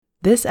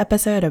This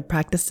episode of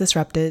Practice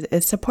Disrupted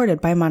is supported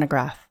by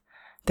Monograph,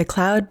 the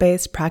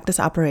cloud-based practice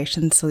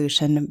operations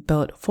solution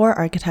built for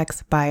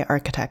architects by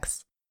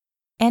architects.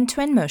 And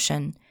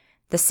Twinmotion,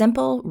 the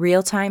simple,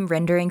 real-time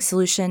rendering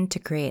solution to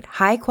create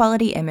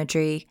high-quality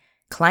imagery,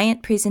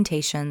 client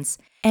presentations,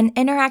 and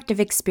interactive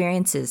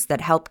experiences that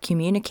help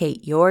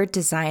communicate your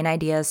design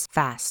ideas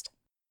fast.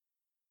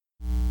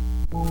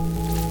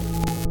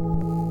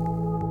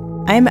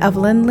 I'm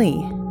Evelyn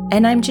Lee.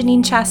 And I'm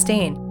Janine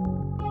Chastain.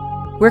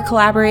 We're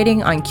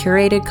collaborating on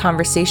curated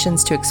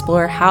conversations to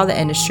explore how the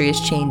industry is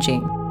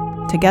changing.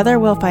 Together,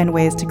 we'll find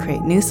ways to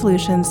create new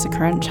solutions to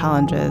current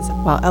challenges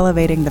while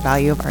elevating the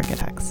value of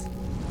architects.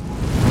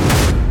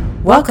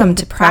 Welcome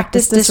to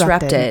Practice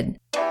Disrupted.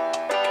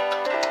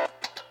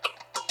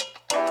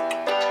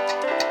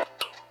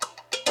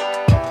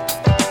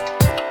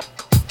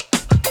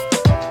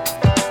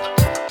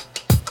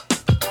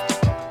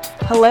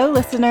 Hello,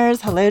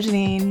 listeners. Hello,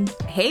 Janine.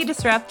 Hey,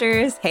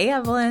 Disruptors. Hey,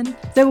 Evelyn.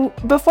 So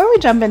before we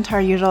jump into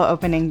our usual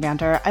opening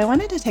banter, I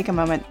wanted to take a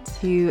moment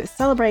to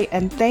celebrate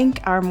and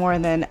thank our more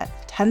than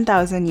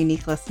 10,000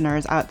 unique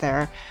listeners out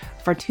there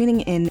for tuning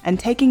in and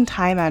taking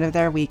time out of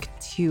their week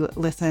to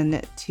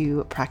listen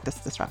to Practice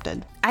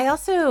Disrupted. I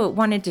also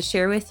wanted to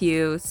share with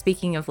you,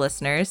 speaking of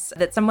listeners,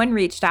 that someone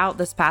reached out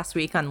this past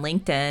week on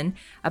LinkedIn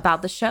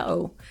about the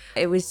show.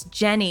 It was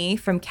Jenny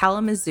from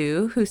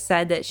Kalamazoo who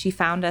said that she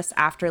found us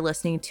after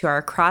listening to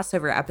our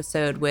crossover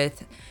episode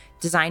with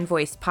Design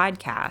Voice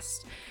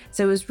podcast.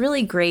 So it was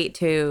really great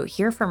to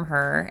hear from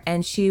her,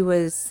 and she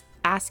was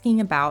asking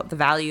about the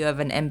value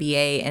of an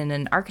MBA in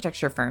an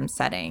architecture firm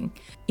setting.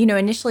 You know,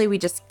 initially we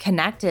just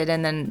connected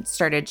and then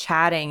started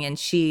chatting, and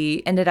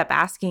she ended up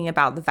asking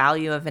about the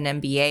value of an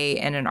MBA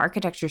in an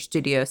architecture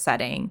studio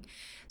setting.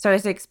 So I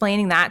was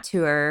explaining that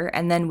to her,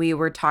 and then we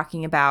were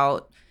talking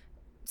about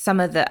some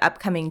of the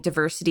upcoming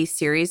diversity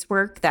series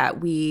work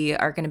that we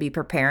are going to be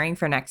preparing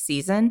for next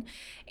season.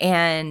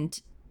 And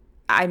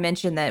I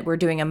mentioned that we're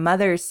doing a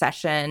mother's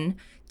session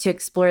to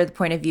explore the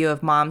point of view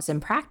of moms in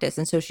practice.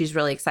 And so she's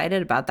really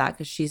excited about that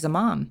because she's a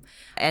mom,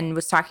 and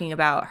was talking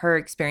about her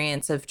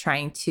experience of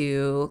trying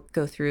to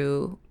go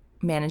through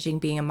managing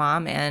being a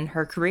mom and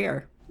her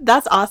career.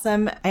 That's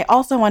awesome. I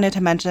also wanted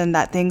to mention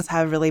that things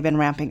have really been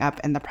ramping up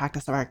in the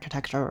Practice of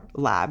Architecture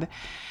lab.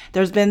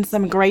 There's been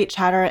some great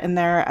chatter in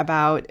there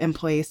about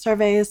employee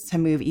surveys to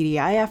move EDI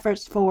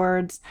efforts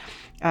forwards,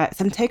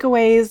 some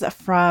takeaways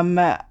from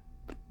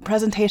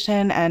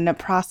presentation and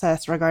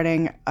process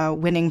regarding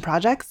winning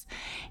projects.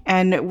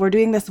 And we're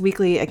doing this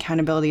weekly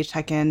accountability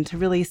check-in to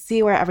really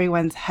see where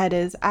everyone's head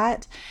is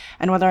at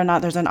and whether or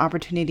not there's an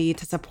opportunity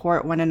to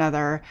support one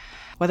another,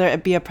 whether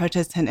it be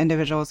approaches to an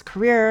individual's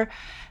career,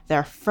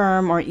 their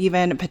firm, or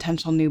even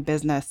potential new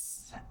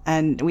business.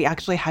 And we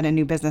actually had a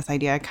new business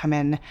idea come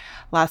in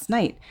last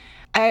night.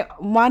 I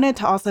wanted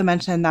to also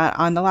mention that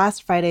on the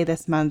last Friday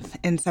this month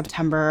in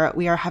September,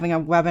 we are having a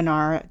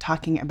webinar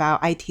talking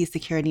about IT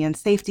security and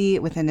safety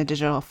within a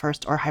digital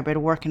first or hybrid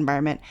work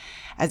environment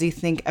as you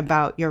think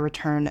about your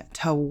return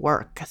to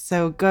work.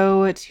 So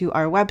go to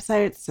our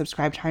website,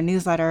 subscribe to our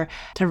newsletter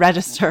to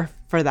register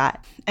for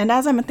that. And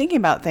as I'm thinking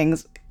about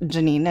things,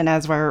 Janine, and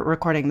as we're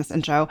recording this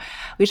intro,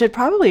 we should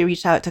probably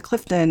reach out to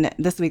Clifton,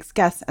 this week's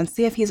guest, and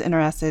see if he's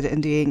interested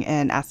in doing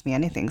an Ask Me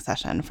Anything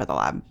session for the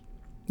lab.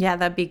 Yeah,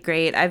 that'd be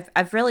great.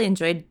 I've really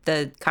enjoyed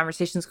the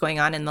conversations going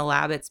on in the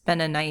lab. It's been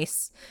a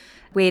nice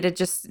way to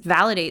just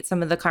validate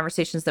some of the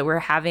conversations that we're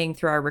having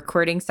through our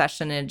recording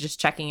session and just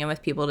checking in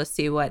with people to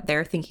see what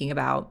they're thinking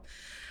about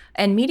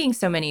and meeting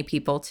so many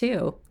people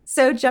too.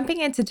 So jumping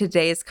into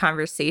today's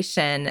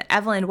conversation,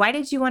 Evelyn, why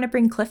did you want to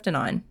bring Clifton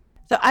on?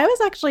 So I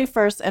was actually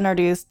first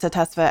introduced to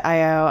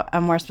TestFit.io,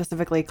 more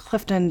specifically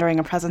Clifton, during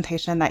a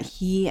presentation that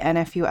he and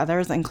a few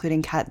others,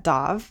 including Kat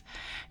Dove,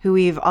 who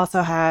we've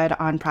also had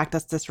on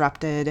Practice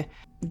Disrupted,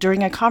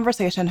 during a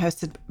conversation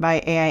hosted by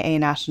AIA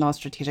National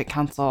Strategic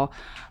Council,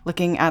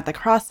 looking at the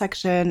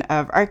cross-section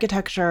of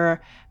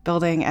architecture,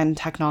 building, and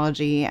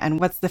technology,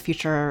 and what's the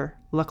future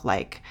look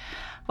like.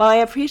 While I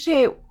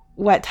appreciate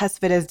what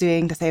TestFit is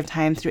doing to save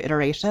time through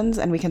iterations,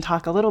 and we can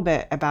talk a little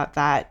bit about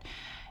that,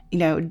 you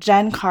know,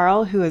 Jen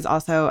Carl, who is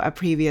also a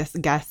previous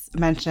guest,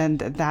 mentioned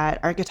that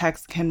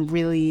architects can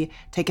really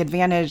take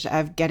advantage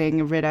of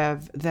getting rid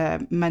of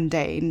the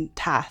mundane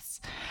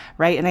tasks,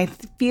 right? And I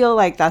feel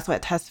like that's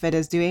what TestFit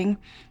is doing.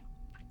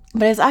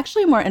 But I was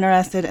actually more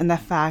interested in the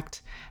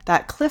fact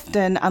that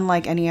Clifton,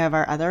 unlike any of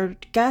our other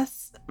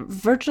guests,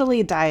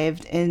 virtually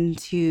dived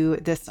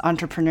into this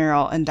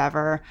entrepreneurial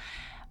endeavor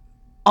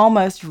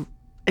almost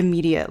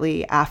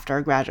immediately after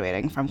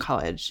graduating from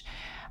college.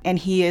 And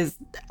he is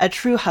a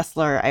true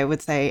hustler, I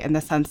would say, in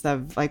the sense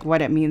of like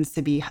what it means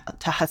to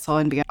hustle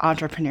and be an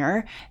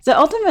entrepreneur. So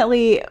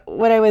ultimately,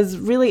 what I was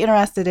really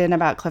interested in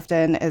about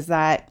Clifton is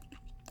that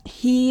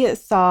he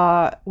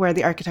saw where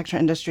the architecture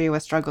industry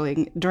was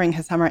struggling during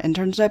his summer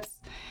internships.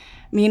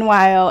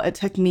 Meanwhile, it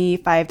took me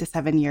 5 to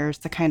 7 years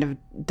to kind of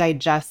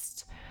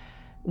digest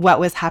what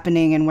was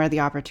happening and where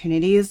the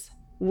opportunities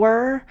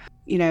were.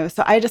 You know,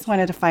 so I just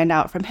wanted to find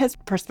out from his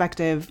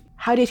perspective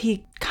How did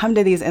he come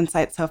to these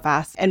insights so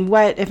fast? And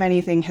what, if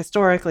anything,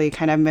 historically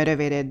kind of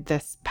motivated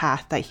this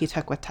path that he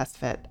took with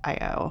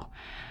TestFit.io?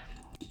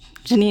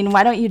 Janine,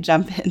 why don't you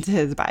jump into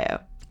his bio?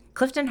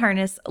 Clifton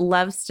Harness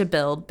loves to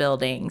build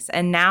buildings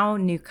and now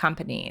new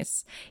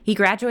companies. He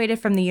graduated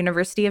from the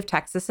University of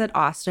Texas at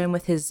Austin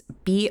with his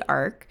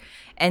B.Arch,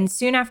 and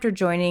soon after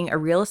joining a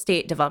real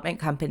estate development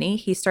company,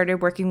 he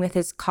started working with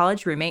his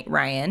college roommate,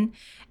 Ryan.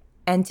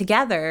 And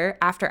together,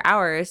 after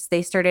hours,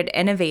 they started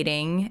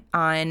innovating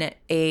on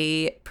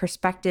a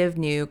prospective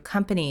new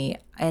company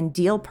and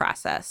deal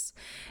process.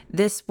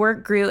 This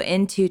work grew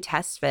into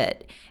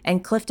TestFit,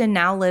 and Clifton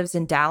now lives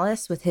in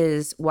Dallas with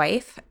his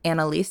wife,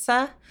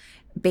 Annalisa,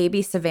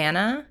 baby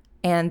Savannah,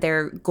 and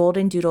their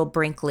golden doodle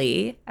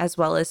Brinkley, as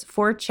well as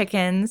 4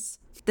 chickens.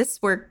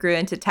 This work grew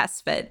into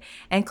TestFit,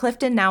 and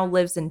Clifton now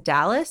lives in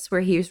Dallas,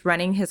 where he's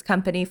running his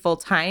company full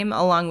time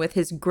along with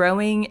his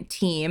growing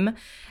team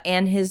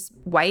and his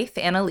wife,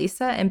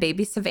 Annalisa, and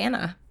baby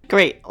Savannah.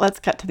 Great. Let's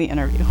cut to the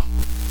interview.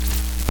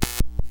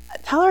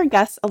 Tell our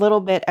guests a little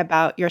bit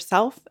about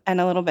yourself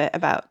and a little bit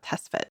about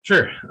TestFit.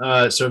 Sure.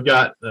 So I've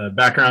got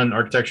background in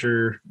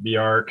architecture,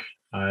 B.Arch.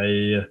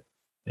 I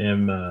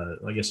am,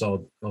 I guess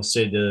I'll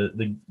say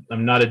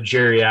I'm not a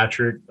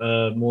geriatric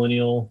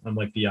millennial. I'm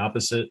like the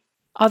opposite.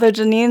 Although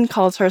Janine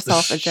calls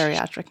herself a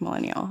geriatric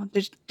millennial.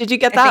 Did you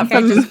get that I think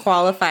from? I just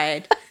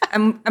qualified.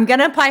 I'm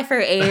gonna apply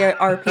for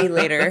AARP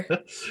later.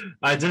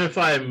 I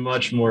identify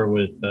much more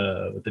with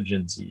the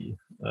Gen Z,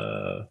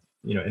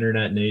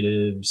 internet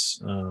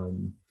natives. I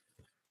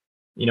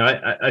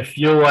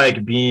feel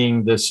like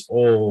being this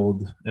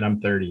old, and I'm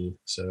 30,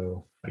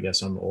 so I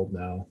guess I'm old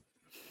now.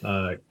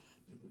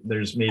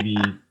 There's maybe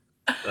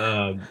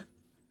a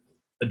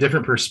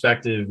different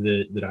perspective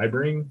that I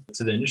bring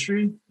to the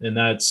industry, and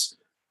that's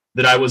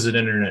that I was an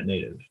internet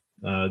native,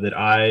 that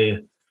I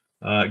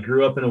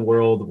grew up in a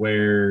world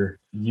where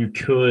you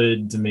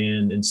could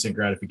demand instant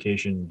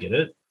gratification and get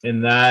it.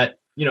 And that,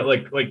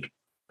 like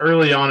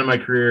early on in my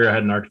career, I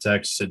had an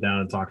architect sit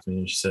down and talk to me,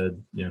 and she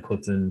said,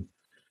 Clifton,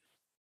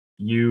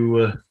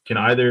 you can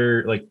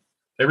either, like,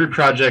 every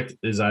project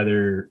is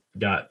either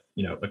got,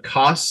 a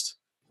cost,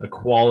 a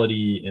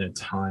quality, and a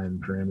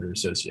time parameter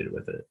associated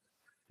with it.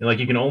 And like,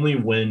 you can only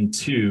win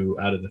 2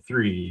 out of the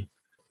 3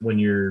 when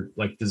you're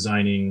like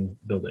designing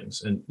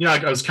buildings. And,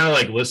 I was kind of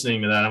like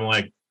listening to that. I'm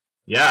like,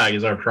 yeah,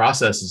 because our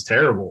process is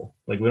terrible.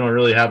 Like, we don't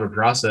really have a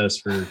process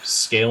for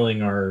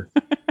scaling our,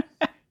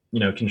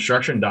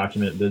 construction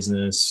document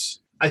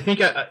business. I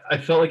think I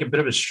felt like a bit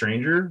of a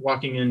stranger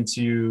walking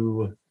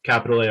into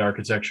Capital A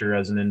Architecture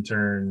as an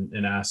intern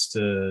and asked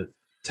to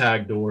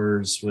tag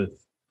doors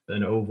with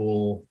an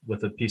oval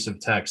with a piece of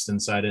text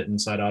inside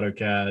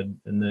AutoCAD,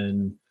 and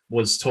then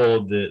was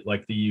told that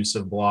like the use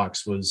of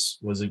blocks was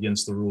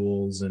against the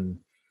rules. And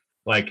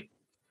like,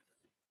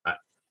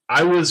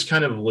 I was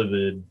kind of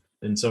livid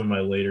in some of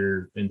my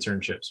later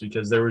internships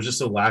because there was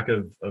just a lack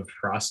of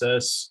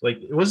process. Like,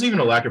 it wasn't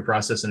even a lack of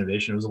process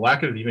innovation. It was a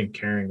lack of even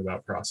caring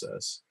about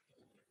process.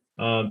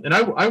 And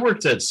I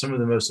worked at some of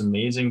the most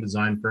amazing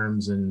design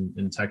firms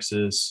in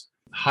Texas,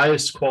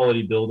 highest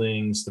quality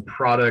buildings, the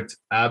product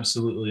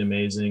absolutely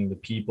amazing, the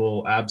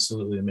people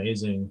absolutely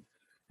amazing.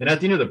 And at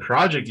the end of the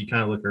project, you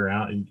kind of look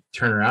around, you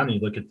turn around and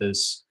you look at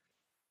this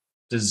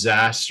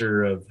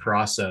disaster of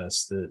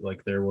process that,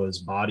 like, there was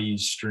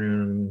bodies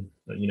strewn,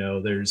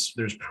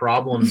 there's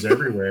problems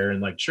everywhere.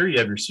 And like, sure, you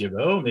have your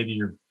CFO, maybe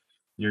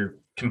you're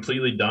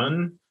completely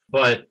done,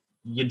 but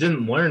you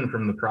didn't learn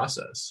from the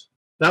process.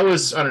 That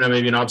was, I don't know,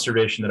 maybe an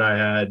observation that I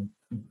had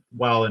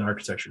while in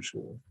architecture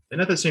school. And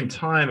at the same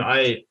time,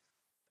 I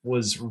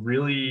was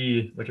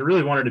really, like, I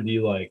really wanted to be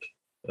like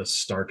a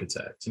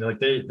starchitect. Like,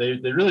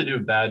 they really do a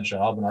bad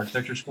job in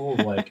architecture school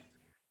of like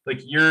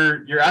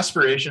your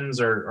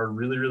aspirations are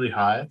really, really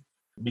high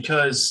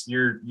because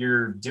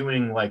you're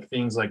doing like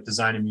things like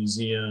design a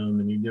museum,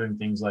 and you're doing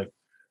things like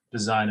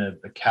design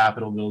a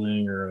Capitol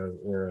building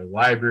or a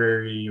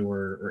library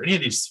or any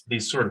of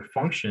these sort of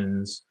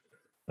functions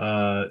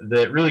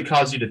that really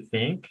cause you to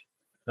think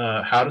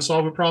how to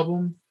solve a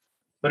problem.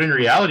 But in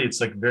reality,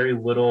 it's like very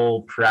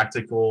little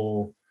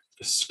practical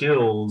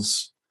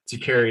skills to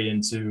carry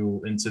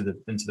into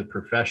the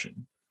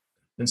profession.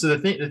 And so the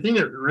thing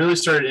that really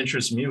started to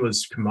interest me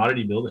was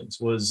commodity buildings.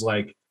 Was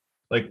like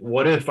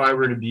what if I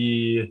were to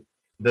be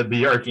the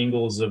B.Arch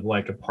Ingalls of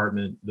like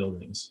apartment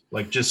buildings?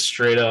 Like, just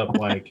straight up,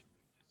 like,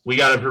 we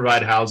got to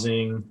provide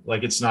housing.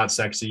 Like, it's not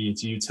sexy,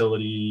 it's a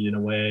utility in a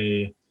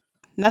way.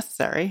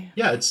 Necessary.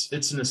 Yeah, it's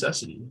a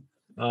necessity.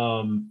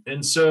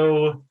 And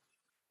so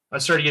I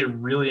started to get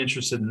really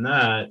interested in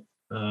that,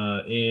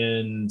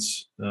 and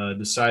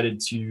decided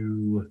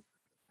to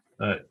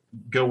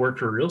go work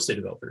for a real estate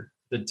developer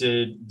that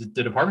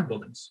did apartment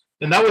buildings.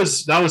 And that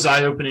was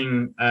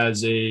eye-opening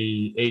as a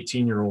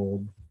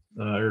 18-year-old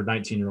or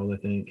 19-year-old, I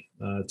think,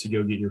 to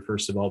go get your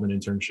first development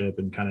internship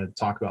and kind of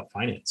talk about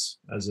finance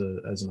as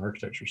an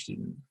architecture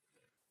student.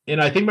 And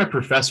I think my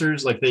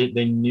professors, like,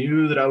 they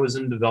knew that I was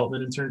in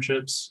development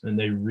internships, and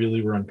they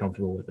really were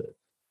uncomfortable with it.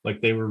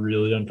 Like, they were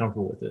really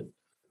uncomfortable with it. And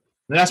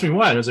they asked me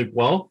why, and I was like,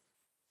 well,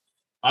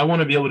 I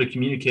want to be able to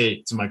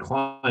communicate to my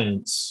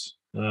clients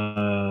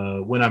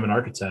when I'm an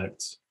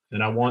architect,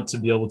 and I want to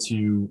be able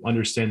to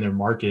understand their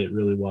market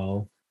really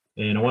well,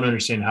 and I want to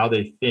understand how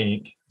they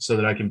think so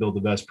that I can build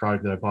the best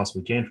product that I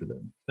possibly can for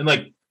them. And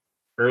like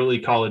early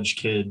college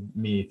kid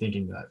me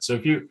thinking that. So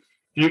if you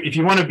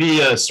want to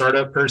be a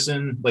startup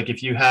person, like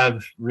if you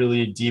have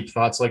really deep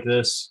thoughts like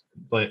this,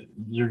 but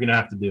you're gonna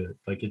have to do it.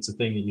 Like it's a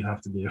thing that you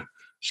have to do.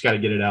 Just got to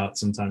get it out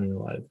sometime in your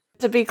life.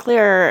 To be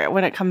clear,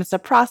 when it comes to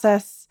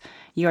process,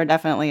 you are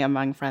definitely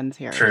among friends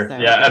here. Sure. So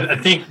Yeah, I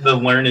think the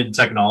learned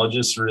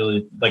technologists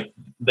really like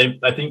they.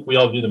 I think we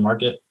all view the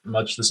market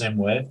much the same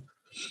way.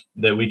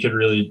 That we could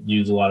really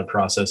use a lot of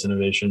process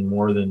innovation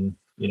more than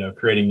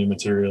creating new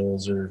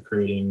materials or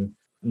creating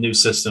new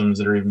systems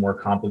that are even more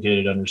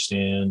complicated to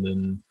understand.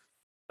 And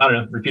I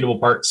don't know, repeatable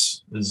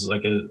parts is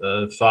like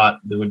a thought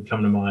that would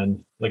come to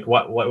mind. Like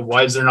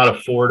why is there not a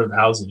Ford of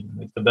housing?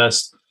 Like the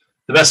best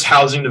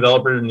housing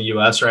developer in the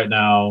US right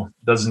now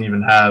doesn't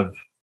even have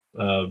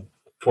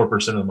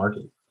 4% of the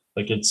market.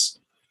 Like it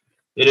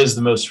is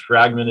the most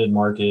fragmented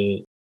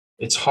market.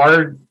 It's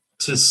hard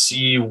to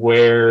see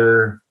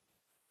where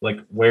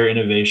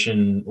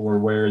innovation or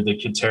where the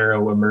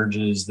Katero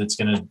emerges that's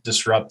going to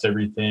disrupt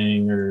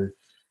everything, or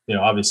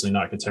obviously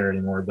not Katero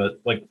anymore, but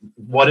like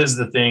what is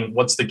the thing,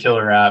 what's the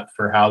killer app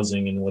for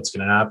housing and what's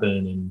going to happen?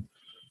 And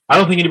I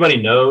don't think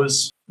anybody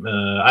knows.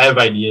 I have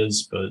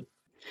ideas, but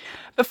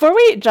before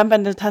we jump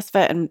into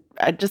TestFit, and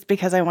just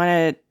because I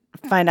want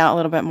to find out a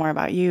little bit more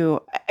about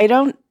you,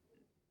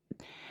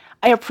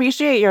 I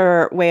appreciate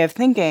your way of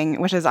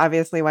thinking, which is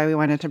obviously why we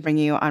wanted to bring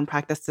you on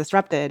Practice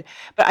Disrupted.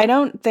 But I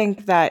don't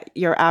think that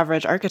your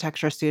average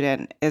architecture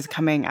student is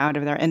coming out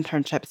of their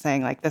internship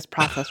saying, like, this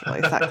process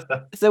really sucks.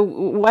 So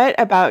what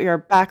about your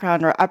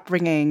background or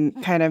upbringing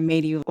kind of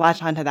made you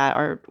latch onto that?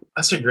 Or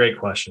that's a great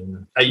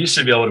question. I used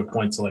to be able to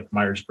point to like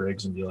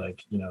Myers-Briggs and be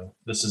like,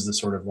 this is the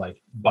sort of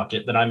like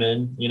bucket that I'm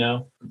in,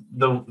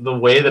 the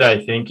way that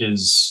I think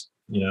is,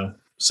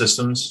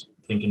 systems,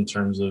 think in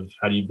terms of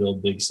how do you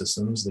build big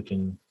systems that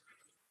can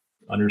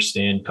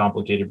understand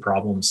complicated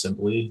problems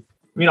simply.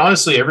 I mean,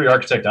 honestly, every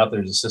architect out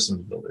there is a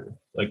systems builder.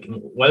 Like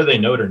whether they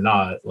know it or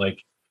not,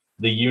 like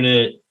the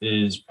unit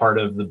is part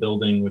of the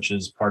building, which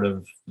is part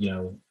of,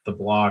 the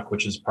block,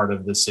 which is part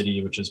of the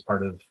city, which is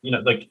part of,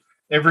 like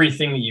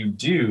everything that you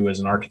do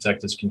as an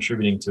architect is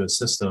contributing to a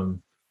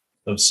system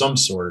of some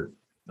sort.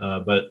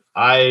 But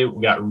I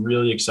got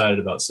really excited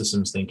about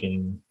systems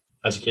thinking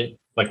as a kid,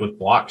 like with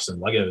blocks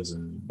and Legos,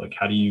 and like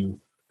how do you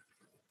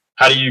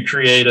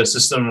create a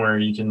system where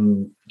you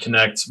can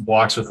connect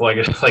blocks with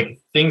like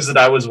things that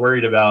I was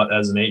worried about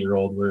as an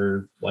 8-year-old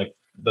were like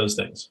those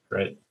things,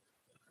 right?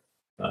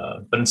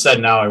 But instead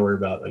now I worry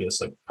about, I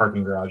guess, like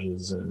parking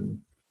garages and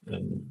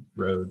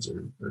roads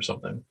or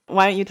something.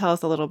 Why don't you tell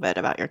us a little bit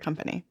about your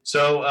company?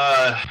 So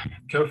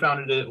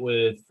co-founded it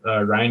with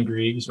Ryan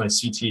Griggs, my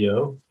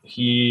CTO.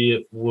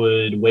 He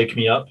would wake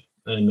me up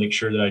and make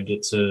sure that I'd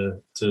get to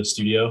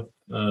studio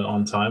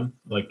on time,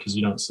 like because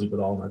you don't sleep at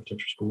all in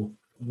architecture school.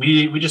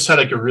 We just had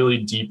like a really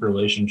deep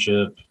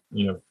relationship,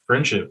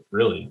 friendship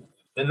really.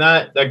 And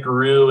that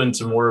grew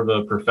into more of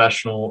a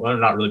professional, or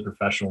not really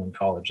professional in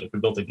college. Like we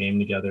built a game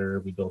together.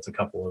 We built a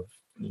couple of,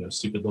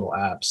 stupid little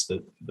apps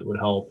that would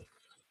help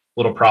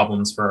little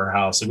problems for our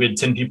house. Like we had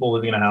 10 people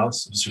living in a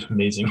house. It was just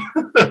amazing.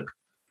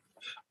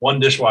 One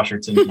dishwasher,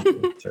 10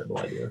 people. Terrible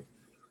idea.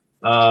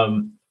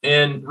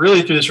 And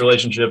really through this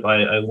relationship,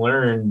 I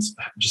learned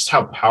just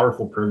how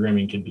powerful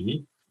programming can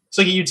be. It's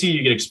like at UT,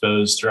 you get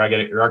exposed, or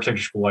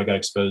architecture school, I got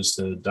exposed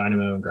to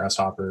Dynamo and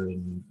Grasshopper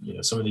and,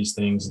 some of these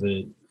things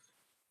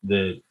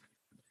that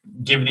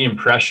give the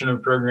impression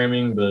of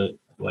programming, but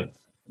like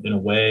in a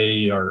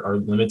way are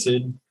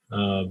limited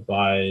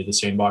by the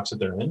sandbox that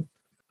they're in.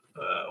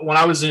 When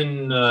I was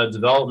in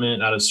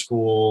development out of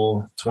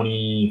school,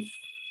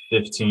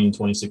 2015,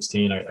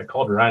 2016, I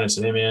called Ryan and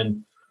said, hey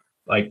man,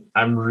 like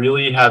I'm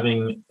really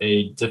having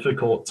a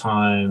difficult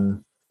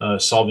time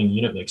solving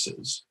unit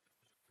mixes.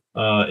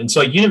 And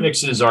so like unit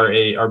mixes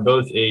are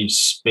both a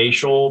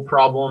spatial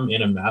problem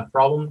and a math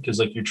problem, because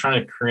like you're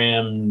trying to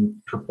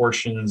cram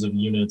proportions of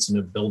units in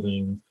a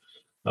building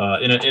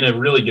in a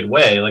really good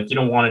way. Like you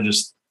don't want to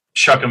just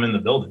chuck them in the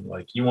building.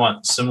 Like you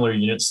want similar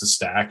units to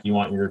stack. You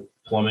want your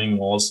plumbing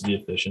walls to be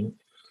efficient.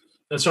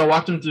 And so I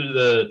walked him through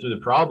the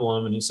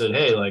problem, and he said,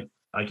 hey, like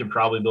I could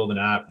probably build an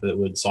app that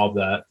would solve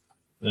that.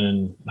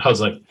 And I was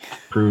like,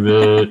 prove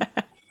it.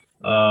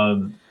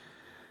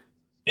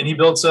 And he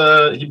built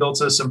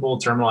a simple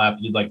terminal app.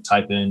 You'd like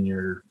type in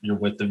your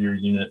width of your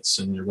units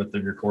and your width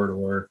of your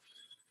corridor,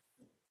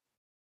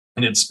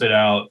 and it'd spit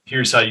out,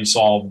 here's how you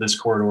solve this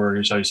corridor,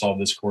 here's how you solve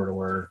this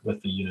corridor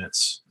with the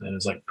units. And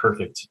it's like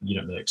perfect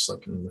unit mix,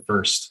 like in the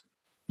first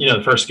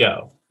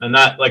go. And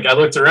that, like, I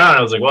looked around,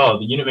 I was like, well,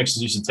 the unit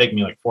mixes used to take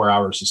me like 4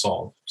 hours to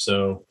solve.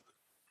 So,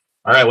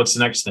 all right, what's the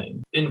next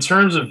thing? In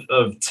terms of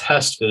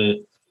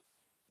TestFit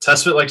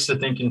likes to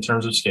think in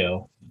terms of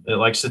scale. It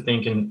likes to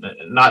think I'm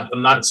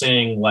not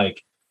saying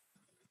like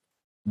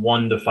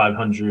 1 to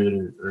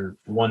 500 or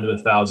 1 to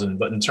 1,000,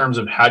 but in terms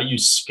of how do you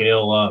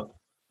scale up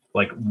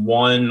like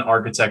one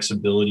architect's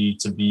ability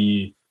to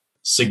be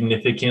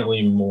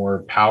significantly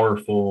more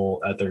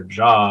powerful at their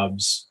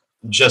jobs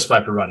just by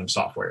providing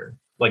software,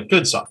 like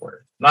good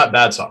software, not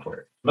bad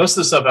software. Most of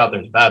the stuff out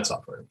there is bad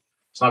software.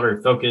 It's not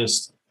very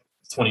focused.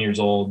 It's 20 years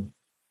old.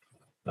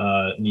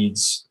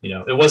 Needs,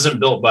 it wasn't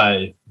built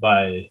by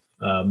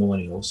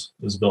millennials.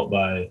 It was built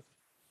by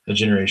a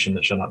generation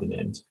that shall not be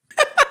named.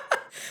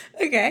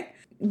 Okay.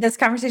 This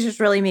conversation is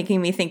really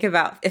making me think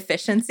about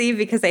efficiency,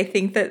 because I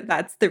think that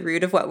that's the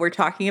root of what we're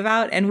talking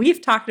about. And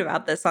we've talked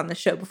about this on the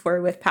show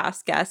before with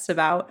past guests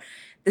about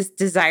this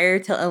desire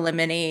to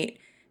eliminate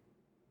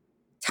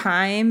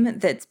time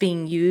that's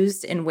being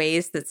used in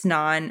ways that's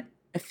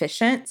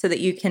non-efficient so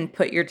that you can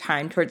put your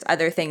time towards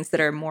other things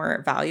that are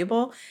more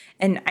valuable.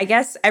 And I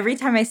guess every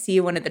time I see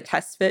one of the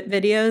test fit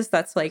videos,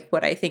 that's like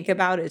what I think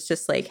about, is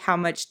just like how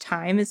much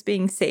time is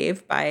being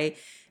saved by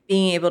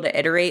being able to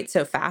iterate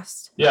so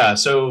fast. Yeah.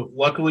 So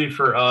luckily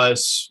for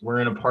us, we're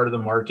in a part of the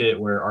market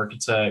where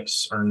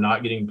architects are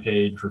not getting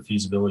paid for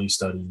feasibility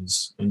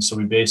studies. And so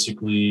we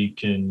basically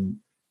can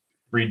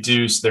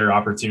reduce their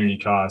opportunity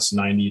costs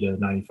 90 to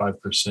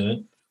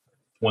 95%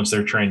 once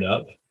they're trained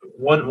up.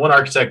 One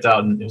architect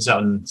who's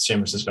out in San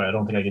Francisco, I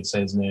don't think I could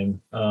say his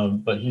name,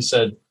 but he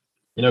said,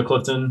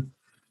 Clifton,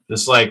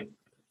 this like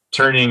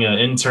turning an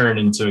intern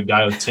into a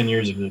guy with 10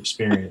 years of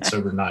experience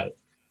overnight.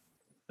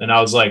 And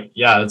I was like,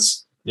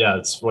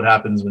 it's what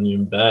happens when you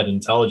embed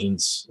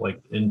intelligence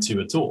like into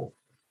a tool,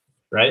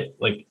 right?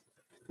 Like,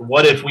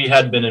 what if we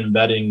had been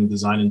embedding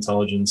design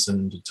intelligence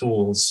into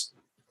tools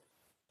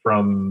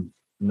from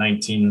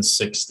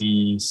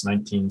 1960s,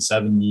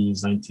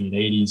 1970s,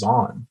 1980s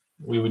on?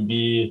 We would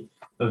be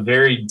a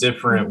very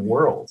different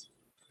world.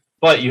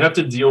 But you have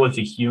to deal with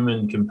the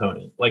human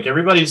component. Like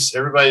everybody's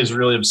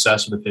really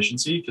obsessed with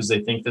efficiency because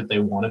they think that they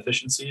want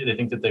efficiency. They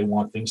think that they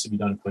want things to be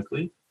done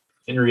quickly.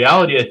 In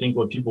reality, I think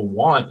what people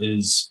want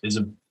is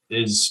to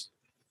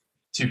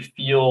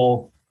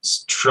feel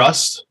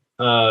trust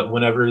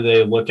whenever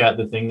they look at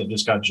the thing that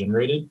just got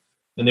generated,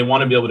 and they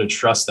want to be able to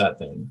trust that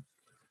thing.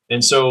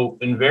 And so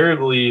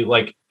invariably,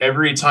 like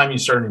every time you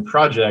start a new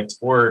project,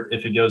 or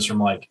if it goes from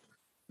like,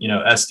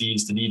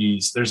 SDs to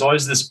DDs, there's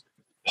always this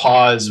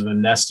pause of a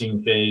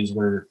nesting phase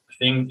where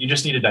you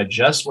just need to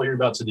digest what you're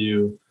about to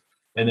do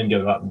and then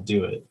go out and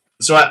do it.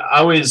 So I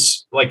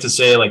always like to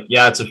say, like,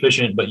 yeah, it's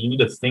efficient, but you need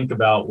to think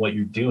about what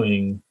you're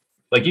doing.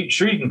 Like, you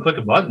can click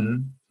a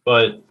button,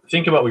 but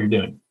think about what you're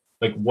doing.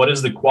 Like, what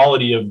is the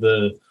quality of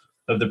the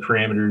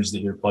parameters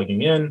that you're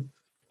plugging in?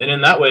 And in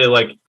that way,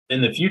 like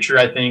in the future,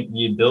 I think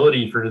the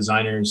ability for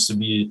designers to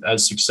be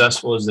as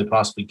successful as they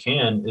possibly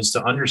can is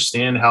to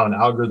understand how an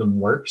algorithm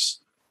works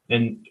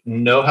and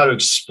know how to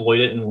exploit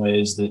it in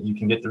ways that you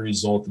can get the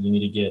result that you need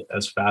to get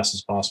as fast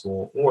as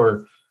possible,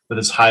 or with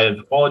as high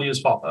of quality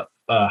as possible.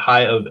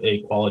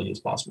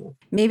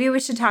 Maybe we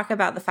should talk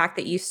about the fact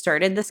that you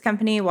started this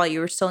company while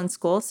you were still in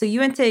school. So you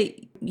went to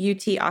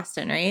UT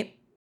Austin, right?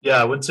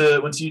 Yeah, I went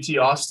to UT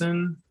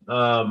Austin.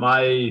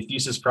 My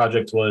thesis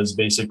project was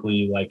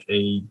basically like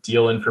a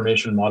deal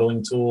information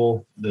modeling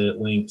tool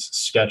that linked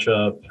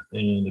SketchUp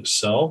and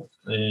Excel.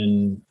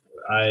 And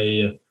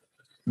I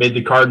made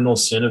the cardinal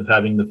sin of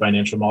having the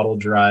financial model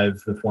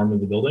drive the form of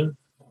the building,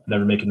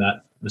 never making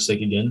that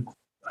mistake again.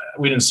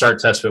 We didn't start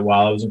TestFit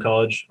while I was in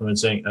college. We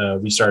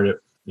started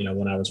it,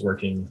 when I was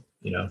working.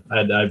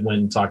 I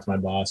went and talked to my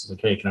boss. I was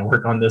like, hey, can I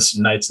work on this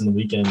nights and the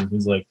weekend? And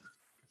he's like,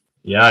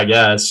 yeah, I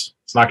guess.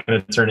 It's not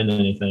going to turn into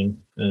anything.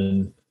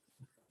 And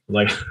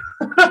like,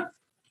 of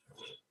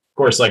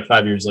course, like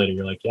 5 years later,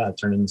 you're like, yeah, it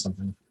turned into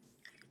something.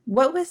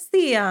 What was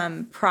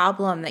the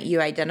problem that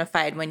you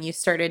identified when you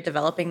started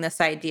developing this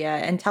idea?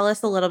 And tell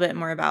us a little bit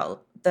more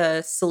about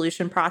the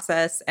solution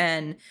process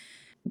and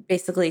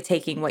basically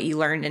taking what you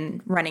learned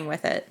and running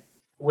with it.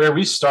 Where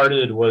we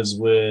started was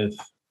with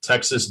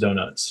Texas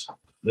Donuts.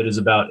 That is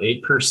about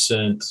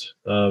 8%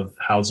 of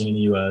housing in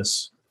the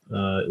U.S.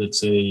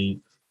 It's a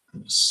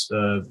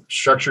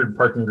structured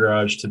parking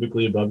garage,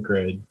 typically above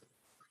grade,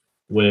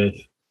 with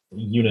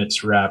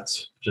units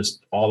wrapped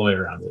just all the way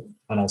around it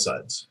on all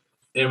sides.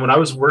 And when I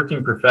was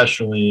working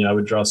professionally, I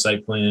would draw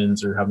site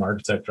plans or have my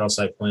architect draw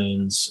site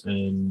plans.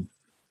 And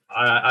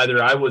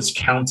I was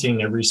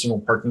counting every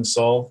single parking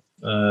stall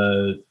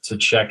to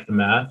check the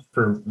math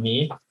for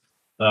me,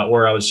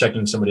 or I was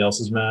checking somebody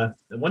else's math.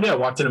 And one day I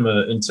walked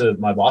into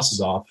my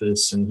boss's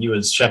office and he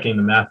was checking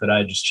the math that I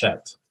had just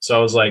checked. So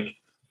I was like,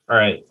 all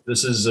right,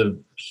 this is a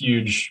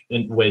huge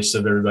waste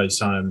of everybody's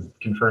time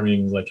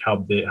confirming like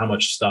how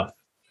much stuff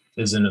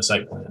is in a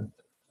site plan.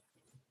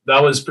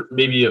 That was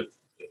maybe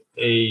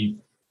a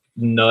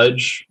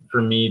nudge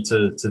for me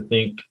to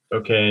think,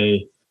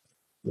 okay,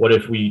 what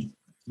if we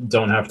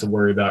don't have to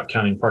worry about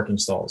counting parking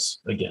stalls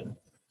again?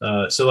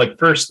 So like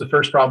the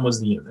first problem was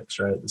the unit mix,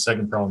 right? The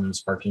second problem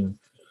is parking.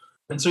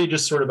 And so you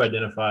just sort of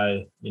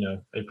identify,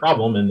 a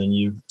problem, and then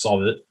you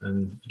solve it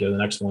and go to the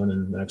next one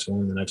and the next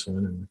one and the next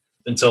one, and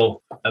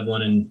until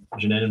Evelyn and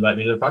Jeanette invite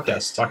me to the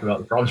podcast to talk about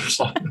the problem we're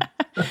solving.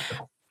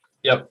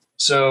 Yep.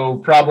 So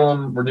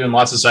problem, we're doing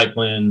lots of site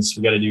plans.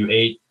 We got to do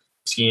 8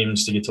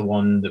 schemes to get to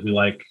one that we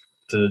like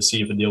to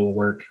see if a deal will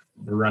work.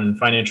 we're running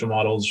financial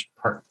models,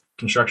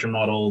 construction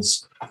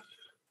models,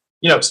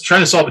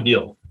 trying to solve a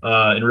deal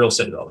in real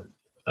estate development.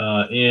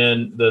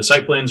 And the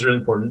site plans are really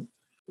important.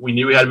 We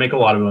knew we had to make a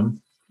lot of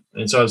them.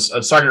 And so I was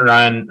talking to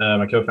Ryan,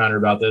 my co-founder,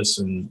 about this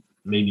in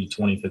maybe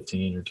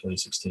 2015 or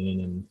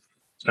 2016, and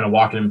kind of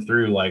walking him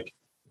through like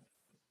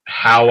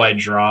how I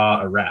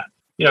draw a rat.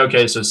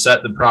 Okay, so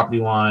set the property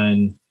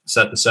line,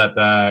 set the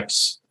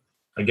setbacks.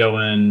 I go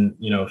in,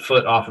 a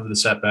foot off of the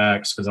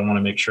setbacks because I want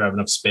to make sure I have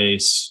enough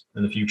space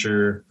in the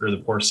future, or the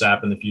poor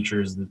sap in the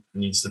future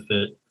needs to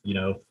fit.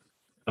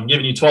 I'm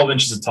giving you 12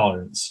 inches of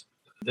tolerance.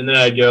 And then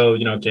I'd go,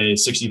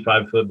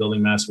 65-foot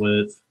building mass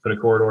width, put a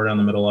corridor down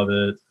the middle of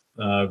it,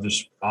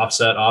 just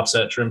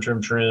offset, trim.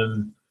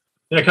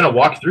 Kind of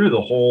walk through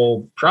the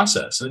whole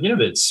process. And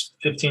it's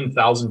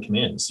 15,000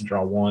 commands to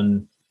draw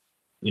one,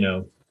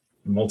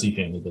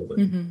 multifamily building.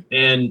 Mm-hmm.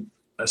 And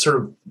I sort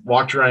of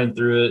walked Ryan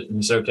through it, and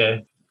he said,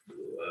 okay,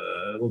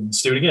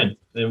 let's do it again.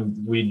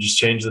 And we just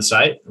changed the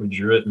site. We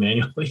drew it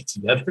manually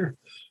together,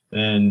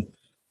 and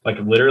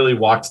literally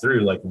walked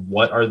through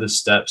what are the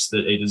steps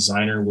that a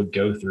designer would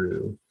go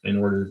through in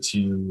order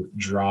to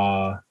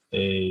draw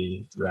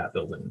a rat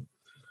building.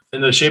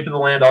 And the shape of the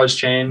land always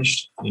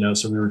changed,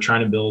 so we were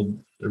trying to build,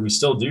 or we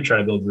still do try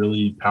to build,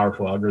 really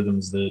powerful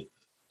algorithms that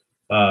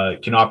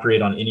can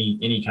operate on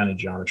any kind of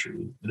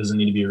geometry. It doesn't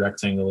need to be a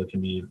rectangle. It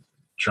can be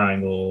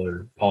triangle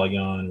or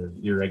polygon or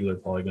irregular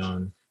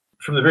polygon.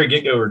 From the very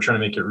get-go, we're trying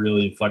to make it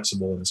really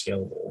flexible and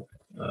scalable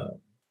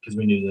because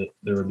we knew that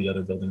there would be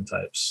other building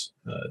types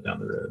down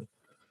the road.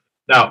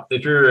 Now,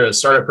 if you're a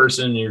startup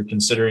person and you're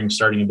considering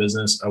starting a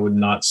business, I would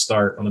not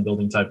start on a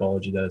building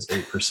typology that has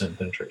 8%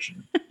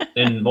 penetration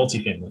in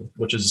multifamily,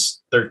 which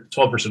is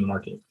 12% of the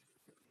market.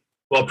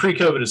 Well,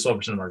 pre-COVID is 12%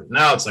 of the market.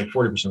 Now it's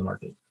 40% of the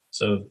market.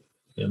 So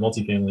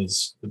multifamily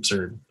is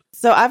absurd.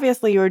 So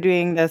obviously you were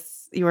doing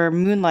this, you were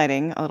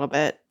moonlighting a little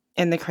bit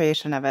in the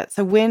creation of it.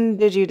 So when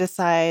did you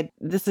decide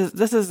this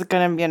is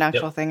going to be an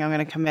actual thing? I'm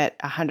going to commit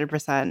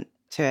 100%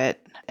 to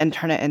it and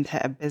turn it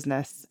into a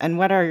business. And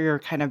what are your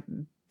kind of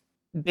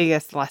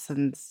biggest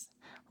lessons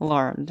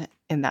learned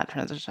in that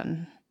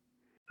transition?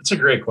 That's a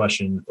great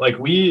question.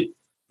 We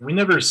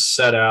never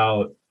set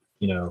out,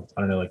 I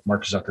don't know, like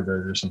Mark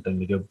Zuckerberg or something,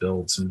 to go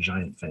build some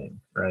giant thing,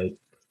 right?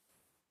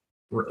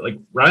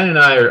 Ryan and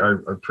I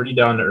are pretty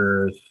down to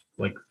earth,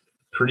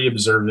 pretty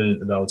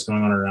observant about what's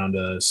going on around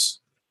us.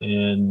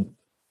 And,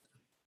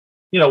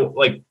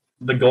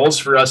 the goals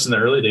for us in the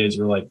early days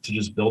were to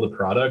just build a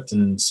product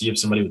and see if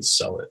somebody would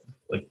sell it.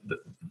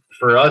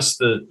 For us,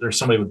 there's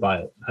somebody would buy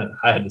it.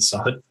 I had to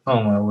sell it.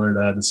 Oh my word,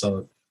 I had to sell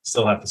it.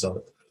 Still have to sell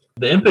it.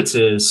 The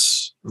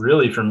impetus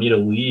really for me to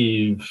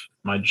leave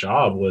my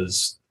job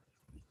was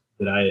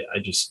that I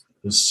just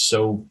was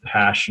so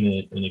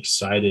passionate and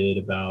excited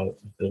about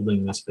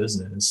building this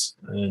business.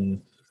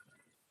 And,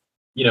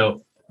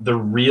 the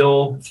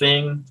real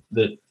thing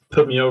that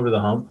put me over the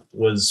hump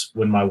was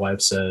when my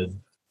wife said,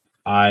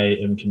 I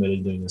am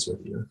committed to doing this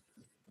with you.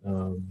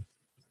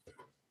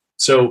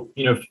 So,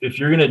 if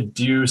you're going to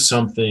do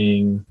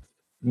something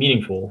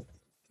meaningful,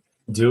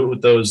 do it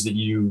with those that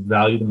you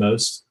value the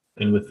most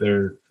and with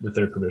their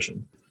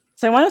permission.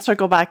 So I want to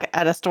circle back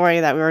at a story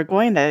that we were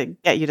going to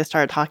get you to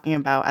start talking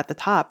about at the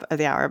top of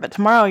the hour, but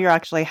tomorrow you're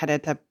actually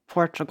headed to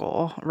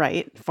Portugal,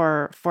 right?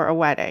 For a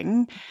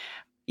wedding.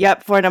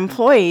 Yep, for an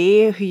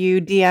employee who you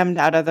DM'd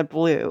out of the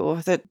blue.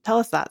 So tell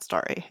us that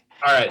story.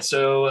 All right,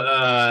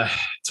 so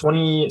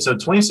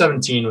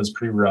 2017 was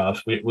pretty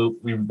rough. We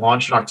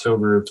launched in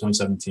October of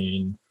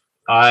 2017.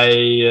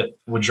 I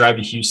would drive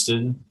to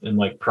Houston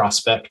and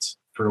prospect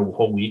for a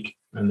whole week,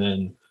 and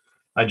then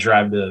I'd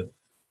drive to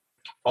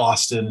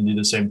Austin and do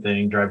the same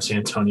thing. Drive to San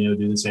Antonio,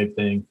 do the same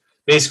thing.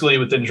 Basically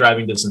within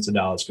driving distance of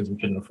Dallas because we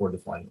couldn't afford to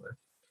fly anywhere.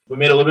 We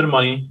made a little bit of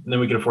money, and then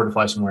we could afford to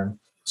fly somewhere.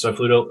 So I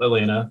flew to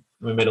Atlanta.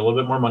 We made a little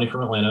bit more money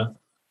from Atlanta.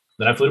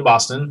 Then I flew to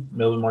Boston,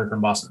 made a little bit more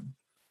from Boston.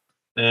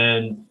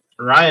 And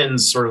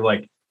Ryan's sort of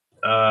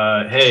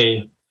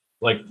hey,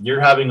 you're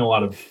having a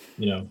lot of,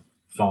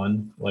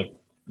 fun,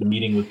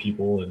 meeting with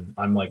people. And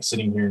I'm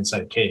sitting here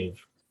inside a cave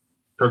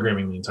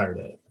programming the entire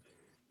day.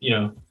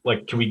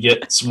 Can we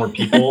get some more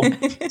people?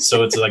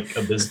 So it's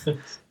a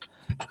business.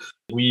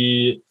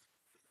 We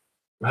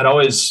had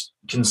always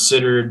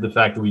considered the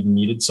fact that we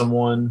needed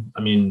someone. I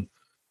mean,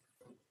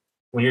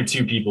 when you're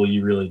 2 people,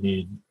 you really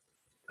need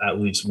at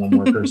least one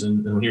more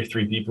person. And when you're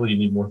 3 people, you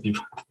need more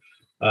people.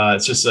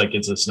 It's just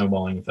it's a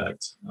snowballing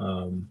effect.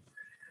 And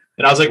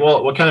I was like,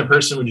 well, what kind of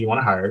person would you want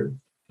to hire?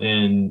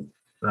 And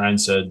Ryan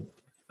said,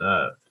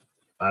 I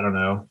don't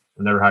know.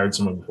 I've never hired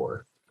someone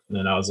before. And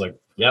then I was like,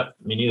 yep,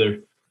 me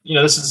neither.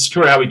 This is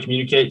sort of how we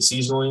communicate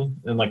seasonally.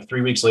 And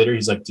 3 weeks later,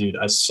 he's like, dude,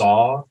 I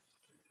saw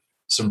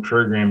some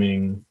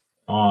programming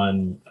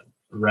on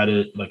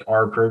Reddit,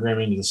 R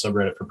programming is a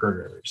subreddit for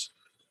programmers.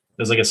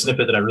 There's a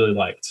snippet that I really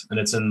liked. And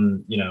it's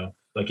in,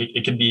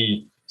 it could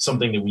be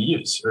something that we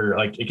use, or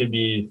it could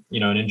be,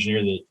 an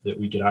engineer that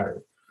we could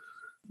hire.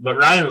 But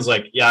Ryan was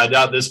like, yeah, I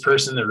doubt this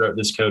person that wrote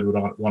this code would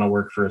want to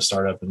work for a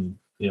startup. And,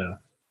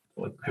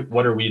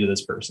 what are we to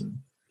this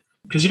person?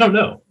 because you don't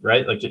know,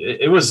 right? Like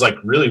it was like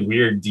really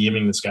weird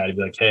DMing this guy to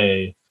be like,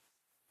 hey,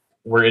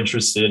 we're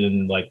interested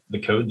in like the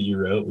code that you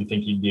wrote. We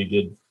think you'd be a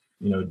good,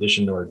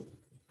 addition to our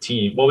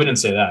team. Well, we didn't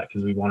say that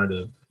because we wanted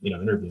to,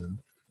 interview him.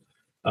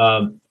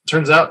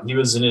 Turns out he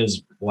was in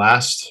his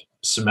last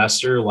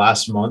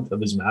month of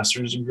his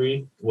master's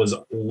degree, was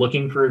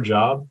looking for a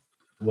job,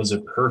 was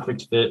a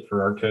perfect fit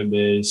for our code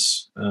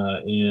base.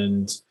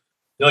 And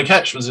the only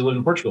catch was he lived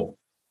in Portugal,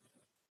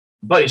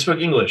 but he spoke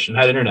English and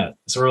had internet.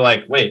 So we're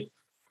like, wait,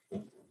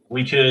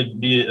 we could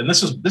be, and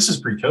this is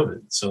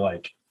pre-COVID. So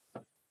like,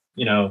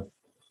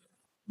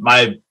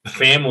 my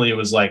family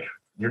was like,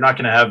 you're not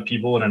going to have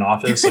people in an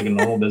office like a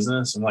normal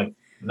business. I'm like,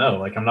 no,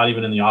 like I'm not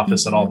even in the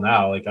office at all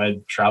now. Like I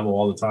travel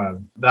all the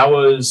time. That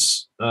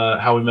was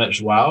how we met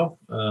Joao.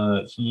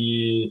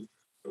 He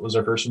was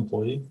our first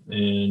employee,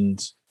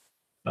 and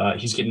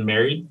he's getting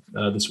married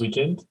this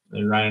weekend.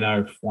 And Ryan and I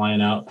are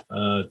flying out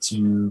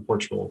to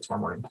Portugal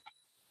tomorrow morning.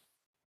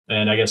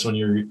 And I guess when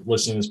you're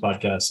listening to this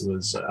podcast, it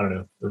was, I don't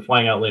know, we're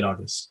flying out late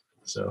August.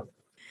 So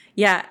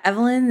yeah,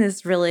 Evelyn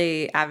is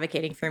really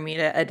advocating for me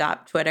to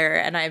adopt Twitter,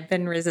 and I've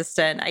been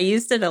resistant. I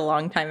used it a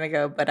long time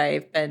ago, but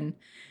I've been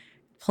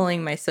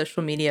pulling my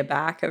social media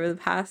back over the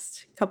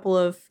past couple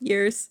of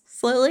years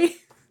slowly.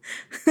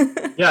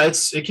 Yeah,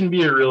 it can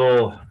be a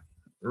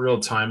real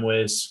time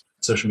waste.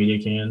 Social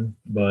media can,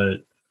 but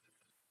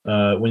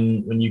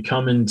when you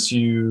come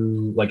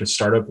into like a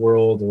startup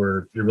world,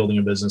 or you're building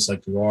a business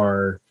like you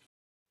are,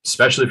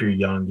 especially if you're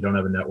young, you don't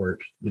have a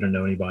network, you don't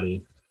know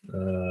anybody,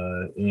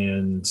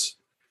 and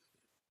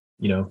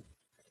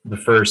the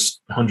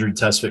first 100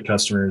 test fit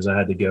customers, I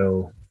had to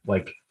go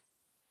like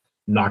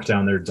knock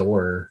down their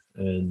door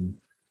and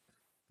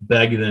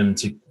beg them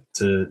to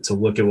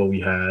look at what we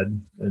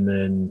had, and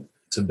then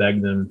to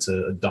beg them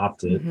to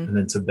adopt it, and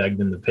then to beg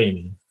them to pay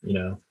me.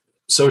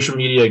 Social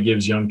media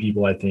gives young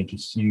people, I think, a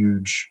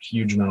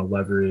huge amount of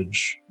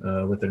leverage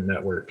with their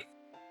network.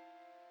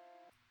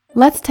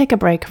 Let's take a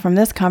break from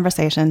this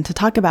conversation to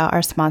talk about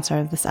our sponsor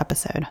of this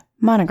episode,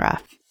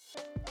 Monograph.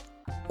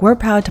 We're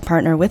proud to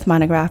partner with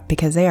Monograph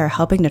because they are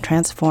helping to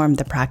transform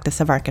the practice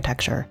of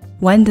architecture,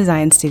 one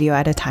design studio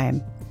at a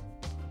time.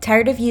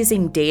 Tired of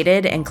using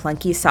dated and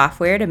clunky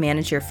software to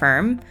manage your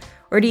firm?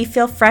 Or do you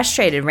feel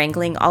frustrated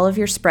wrangling all of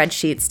your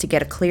spreadsheets to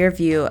get a clear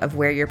view of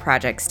where your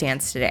project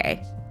stands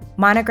today?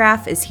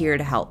 Monograph is here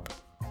to help.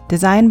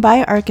 Designed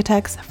by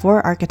architects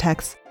for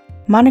architects,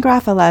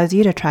 Monograph allows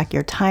you to track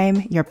your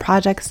time, your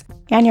projects,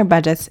 and your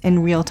budgets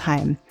in real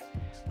time.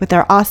 With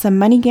their awesome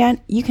Money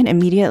Gantt, you can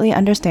immediately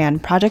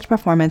understand project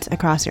performance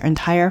across your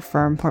entire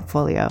firm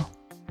portfolio.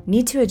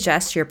 Need to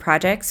adjust your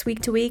projects week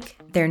to week?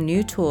 Their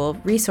new tool,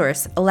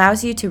 Resource,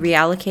 allows you to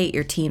reallocate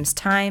your team's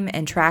time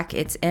and track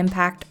its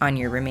impact on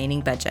your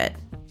remaining budget.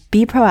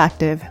 Be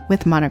proactive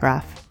with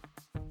Monograph.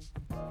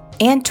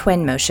 And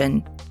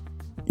Twinmotion.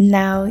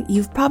 Now,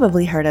 you've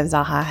probably heard of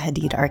Zaha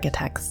Hadid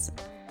Architects.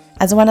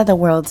 As one of the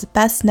world's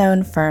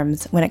best-known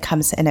firms when it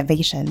comes to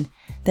innovation,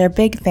 they're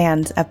big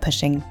fans of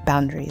pushing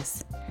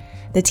boundaries.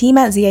 The team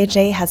at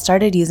ZHA has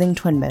started using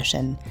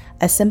Twinmotion,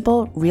 a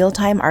simple,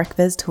 real-time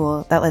ArcViz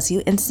tool that lets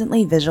you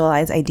instantly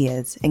visualize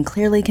ideas and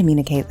clearly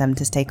communicate them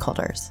to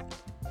stakeholders.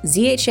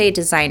 ZHA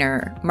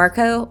designer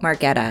Marco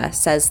Margetta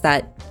says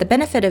that the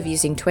benefit of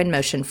using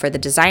Twinmotion for the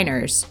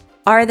designers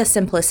are the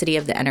simplicity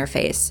of the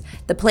interface,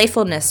 the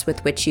playfulness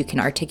with which you can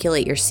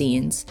articulate your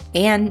scenes,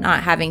 and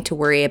not having to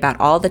worry about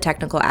all the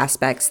technical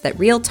aspects that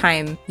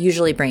real-time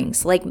usually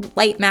brings, like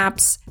light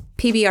maps,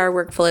 PBR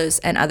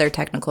workflows, and other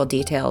technical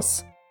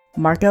details.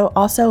 Marco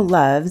also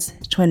loves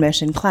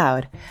Twinmotion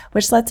Cloud,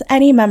 which lets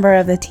any member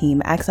of the team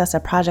access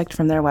a project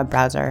from their web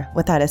browser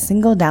without a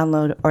single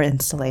download or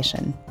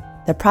installation.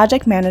 The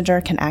project manager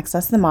can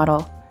access the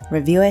model,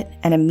 review it,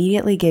 and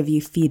immediately give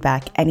you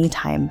feedback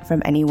anytime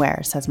from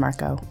anywhere, says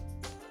Marco.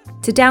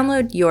 To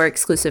download your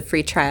exclusive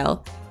free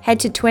trial, head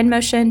to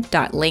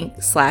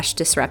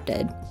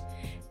twinmotion.link/disrupted.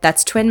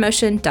 That's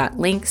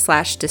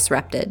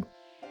twinmotion.link/disrupted.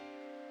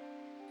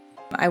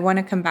 I want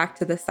to come back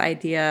to this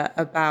idea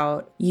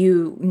about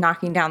you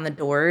knocking down the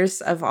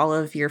doors of all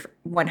of your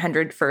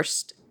 100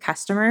 first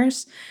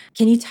customers.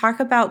 Can you talk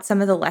about some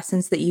of the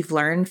lessons that you've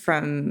learned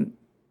from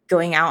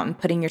going out and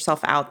putting yourself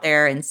out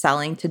there and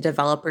selling to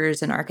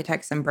developers and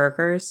architects and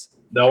brokers?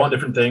 They all want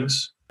different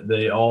things.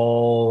 They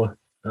all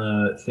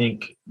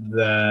think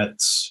that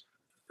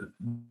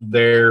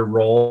their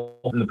role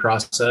in the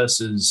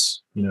process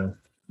is,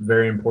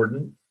 very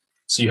important.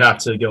 So you have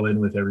to go in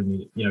with every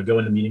meeting, go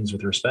into meetings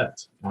with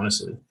respect,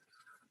 honestly.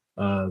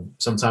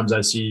 Sometimes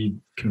I see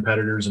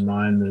competitors of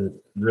mine that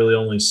really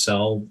only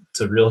sell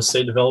to real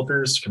estate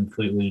developers,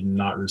 completely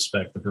not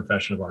respect the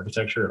profession of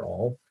architecture at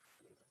all.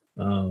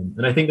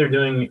 And I think they're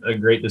doing a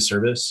great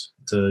disservice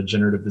to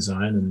generative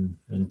design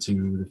and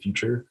to the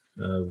future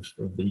of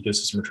the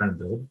ecosystem we're trying to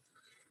build.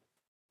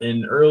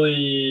 In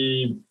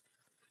early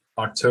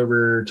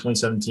October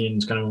 2017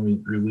 is kind of when we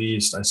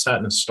released, I sat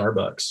in a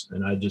Starbucks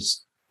and I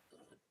just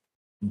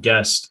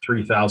guessed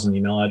 3,000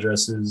 email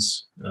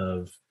addresses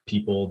of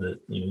people that,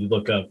 you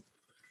look up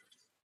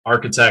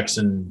architects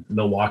in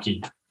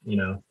Milwaukee,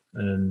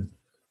 and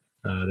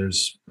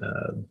There's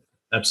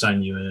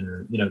Epstein UN,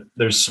 or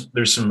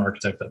there's some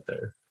architect up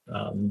there.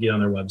 You get on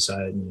their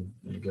website and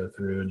you go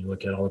through and you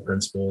look at all the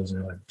principles and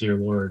you're like, dear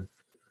Lord,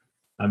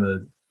 I'm a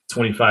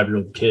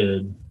 25-year-old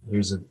kid.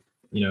 Here's a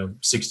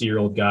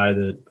 60-year-old guy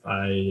that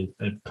I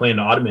plan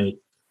to automate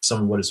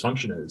some of what his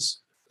function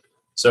is.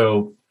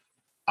 So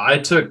I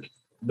took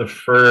the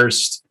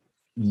first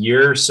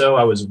year or so,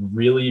 I was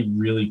really,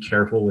 really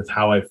careful with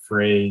how I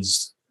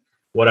phrased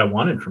what I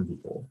wanted from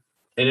people.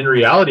 And in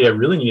reality, I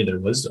really needed their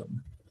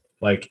wisdom.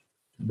 Like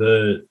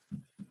the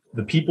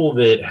people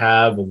that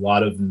have a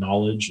lot of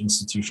knowledge,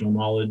 institutional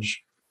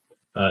knowledge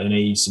in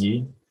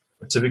AEC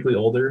are typically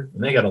older,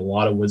 and they got a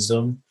lot of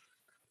wisdom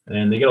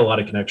and they get a lot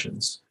of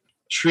connections.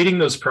 Treating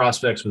those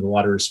prospects with a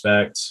lot of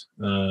respect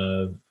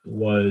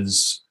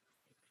was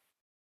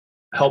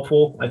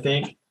helpful, I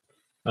think,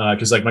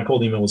 because like my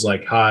cold email was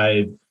like,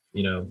 hi,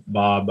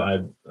 Bob,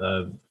 I'm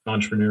an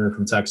entrepreneur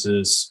from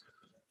Texas.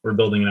 We're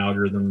building an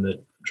algorithm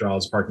that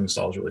draws parking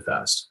stalls really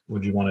fast.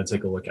 Would you want to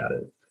take a look at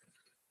it?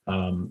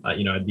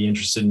 I'd be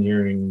interested in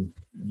hearing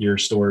your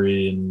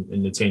story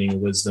and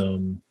attaining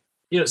wisdom.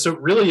 So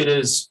really it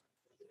is,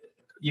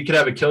 you could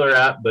have a killer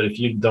app, but if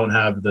you don't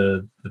have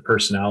the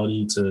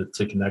personality to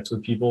connect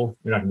with people,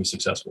 you're not going to be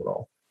successful at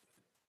all.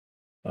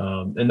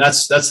 And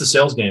that's the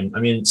sales game. I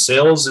mean,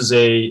 sales is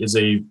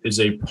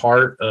a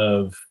part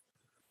of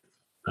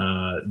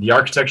the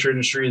architecture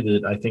industry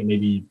that I think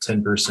maybe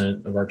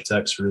 10% of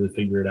architects really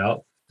figure it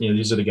out.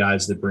 These are the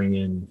guys that bring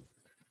in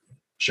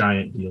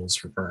giant deals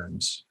for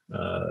firms.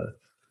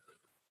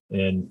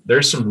 And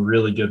there's some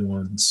really good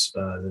ones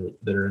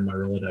that are in my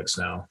Rolodex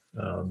now.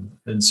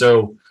 And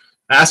so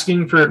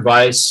asking for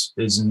advice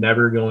is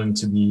never going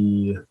to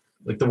be,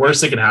 like, the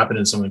worst that can happen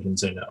is someone can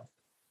say no.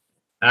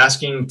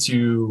 Asking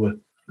to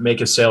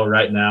make a sale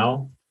right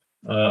now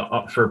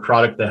for a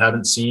product they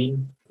haven't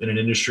seen in an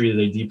industry that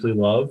they deeply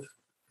love,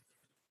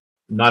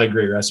 not a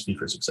great recipe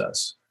for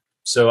success.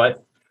 So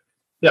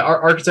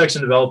our architects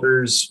and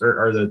developers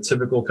are the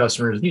typical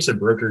customers. You said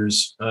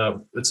brokers.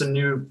 It's a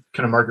new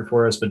kind of market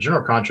for us, but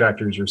general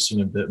contractors are seeing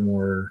a bit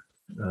more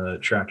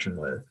traction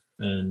with.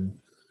 And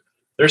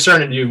they're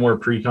starting to do more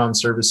pre-con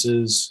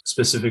services,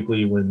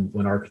 specifically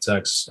when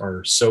architects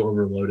are so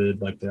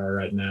overloaded like they are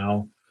right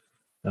now,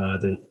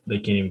 that they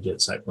can't even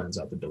get site plans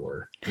out the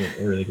door.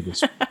 Or they could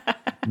just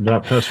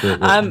not test it.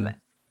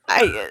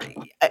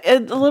 A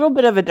little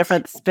bit of a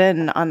different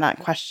spin on that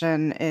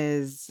question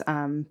is,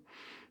 I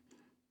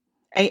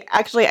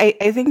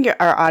think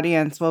our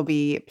audience will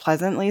be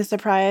pleasantly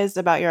surprised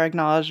about your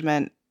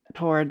acknowledgement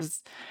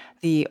towards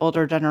the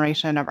older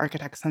generation of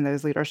architects and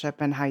those leadership,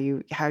 and how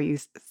you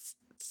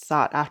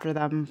sought after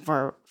them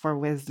for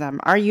wisdom.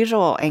 Our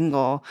usual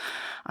angle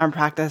on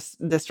Practice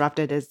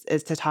Disrupted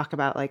is to talk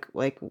about like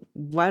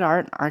what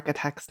aren't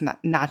architects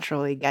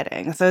naturally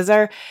getting.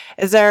 So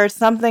is there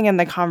something in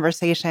the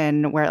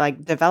conversation where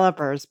like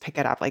developers pick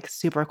it up like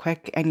super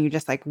quick, and you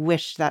just like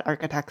wish that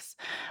architects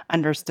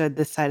understood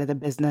this side of the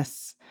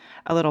business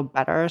a little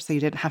better, so you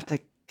didn't have to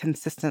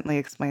consistently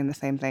explain the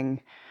same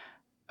thing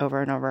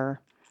over and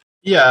over?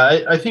 Yeah,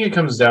 I think it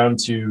comes down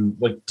to,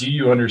 like, do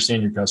you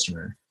understand your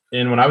customer?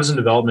 And when I was in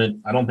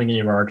development, I don't think any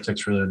of our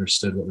architects really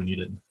understood what we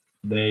needed.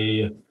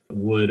 They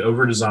would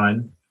over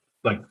design,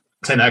 like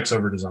 10x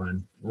over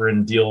design. We're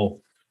in deal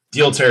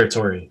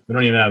territory. We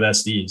don't even have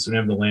SDs. We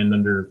don't have the land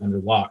under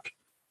lock,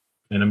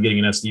 and I'm getting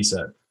an SD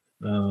set.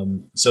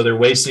 So they're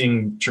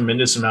wasting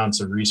tremendous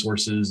amounts of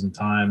resources and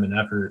time and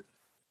effort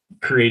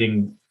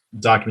creating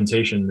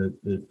documentation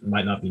that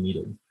might not be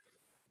needed.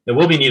 It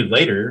will be needed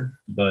later,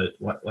 but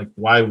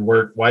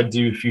why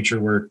do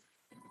future work,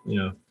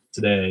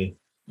 today,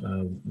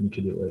 when you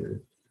could do it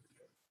later,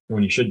 or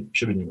when you should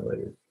be doing it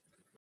later.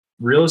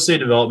 Real estate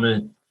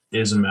development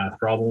is a math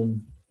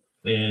problem.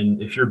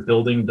 And if your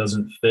building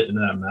doesn't fit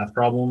into that math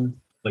problem,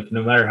 like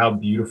no matter how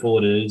beautiful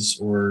it is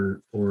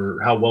or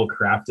how well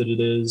crafted it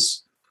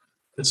is,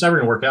 it's never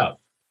going to work out.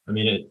 I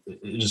mean,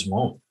 it just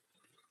won't.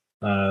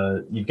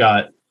 You've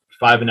got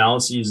 5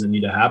 analyses that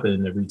need to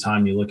happen every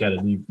time you look at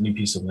a new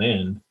piece of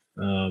land.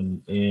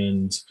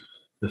 And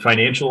the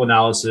financial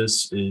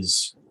analysis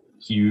is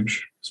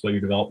huge. It's what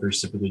your developer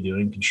is typically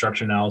doing.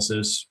 Construction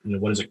analysis,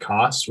 what does it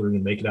cost? What are we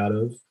going to make it out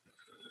of?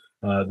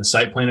 The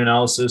site plan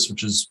analysis,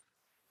 which is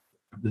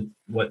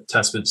what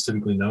TestFit's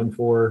typically known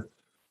for.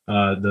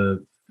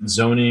 The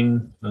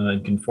zoning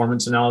and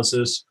conformance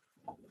analysis,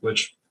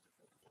 which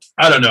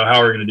I don't know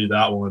how we're going to do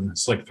that one.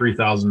 It's like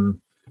 3,000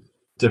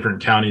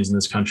 different counties in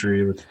this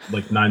country with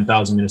like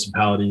 9,000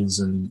 municipalities,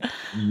 and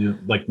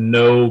like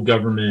no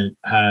government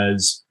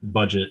has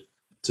budget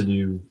to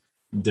do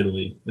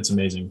diddly. It's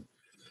amazing.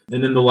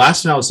 And then the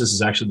last analysis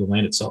is actually the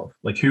land itself.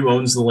 Like, who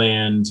owns the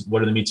land?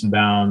 What are the meets and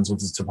bounds?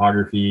 What's its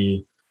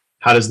topography?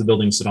 How does the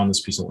building sit on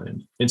this piece of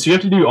land? And so you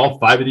have to do all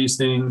 5 of these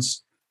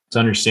things to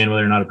understand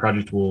whether or not a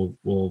project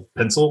will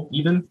pencil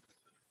even,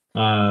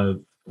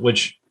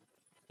 which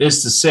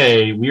is to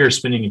say we are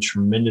spending a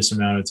tremendous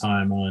amount of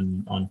time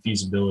on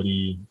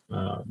feasibility,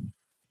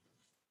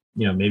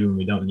 maybe when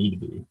we don't need to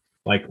be.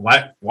 Like,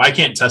 why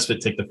can't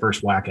TestFit take the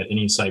first whack at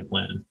any site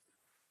plan?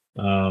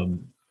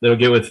 They'll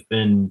get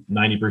within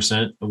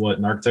 90% of what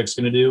an architect's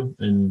going to do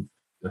in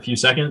a few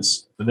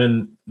seconds. But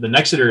then the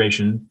next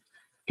iteration,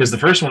 because the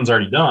first one's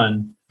already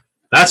done,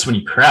 that's when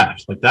you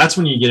craft. Like that's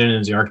when you get in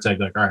as the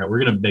architect. Like, all right,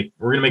 we're gonna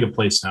make a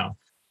place now.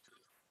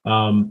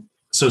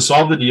 So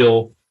solve the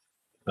deal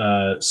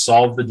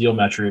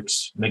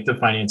metrics, make the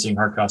financing,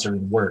 hard costs,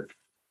 everything work,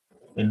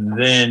 and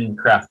then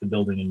craft the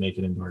building and make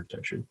it into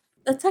architecture.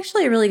 That's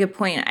actually a really good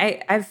point.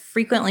 I've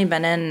frequently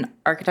been in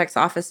architects'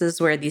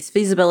 offices where these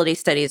feasibility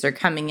studies are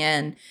coming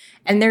in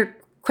and they're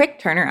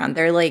quick turnaround.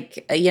 They're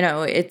like,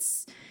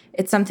 it's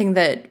something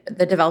that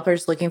the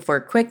developer's looking for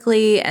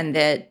quickly and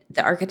that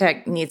the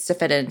architect needs to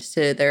fit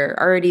into their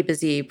already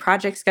busy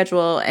project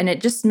schedule. And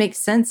it just makes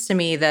sense to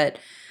me that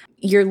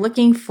you're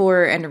looking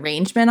for an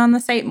arrangement on the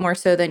site more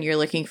so than you're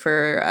looking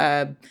for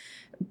a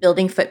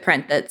building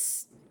footprint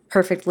that's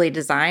perfectly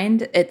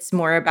designed. It's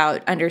more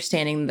about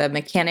understanding the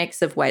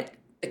mechanics of what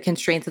the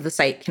constraints of the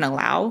site can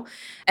allow.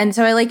 And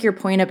so I like your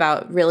point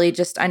about really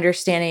just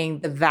understanding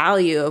the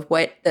value of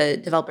what the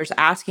developer's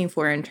asking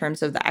for in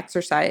terms of the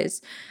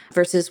exercise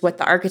versus what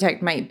the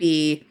architect might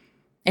be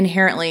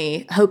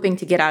inherently hoping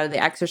to get out of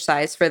the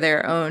exercise for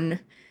their own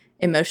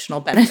emotional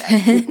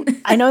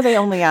benefit. I know they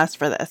only asked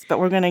for this, but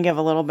we're going to give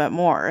a little bit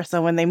more.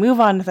 So when they move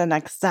on to the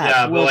next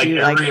step, we'll be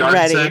every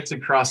architect ready.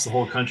 Across the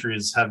whole country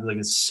is have like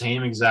the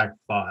same exact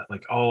thought.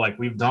 Like, oh, like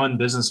we've done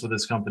business with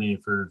this company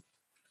for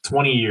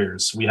 20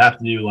 years. We have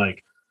to do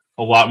like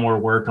a lot more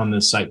work on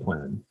this site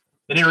plan.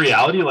 And in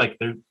reality, like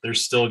they're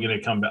still going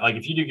to come back. Like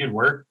if you do good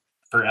work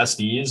for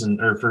SDs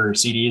or for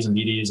CDs and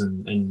DDs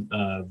and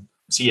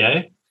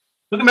CA,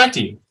 they'll come back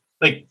to you.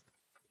 Like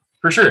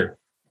for sure.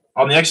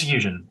 On the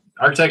execution,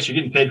 architects, you're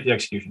getting paid for the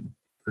execution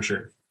for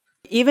sure.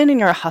 Even in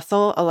your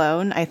hustle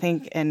alone, I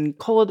think in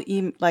cold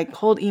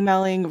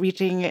emailing,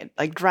 reaching,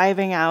 like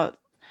driving out,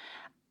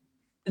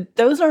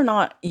 those are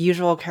not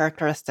usual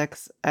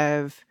characteristics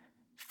of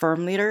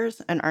firm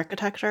leaders and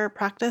architecture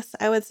practice,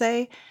 I would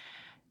say.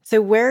 So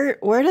where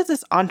does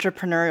this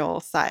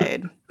entrepreneurial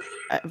side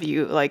of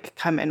you like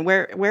come in?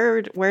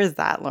 Where is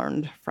that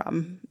learned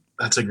from?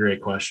 That's a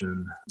great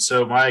question.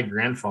 So my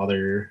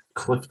grandfather,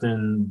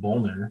 Clifton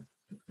Bolner,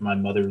 my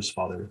mother's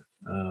father,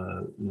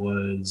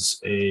 was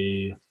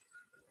a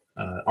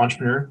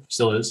entrepreneur,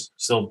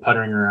 still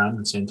puttering around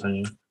in San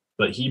Antonio.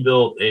 But he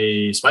built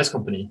a spice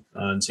company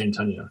in San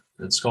Antonio.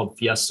 It's called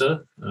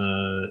Fiesta,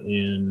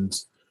 and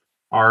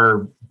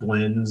our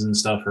blends and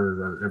stuff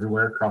are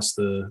everywhere across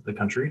the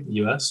country, the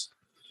U.S.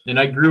 And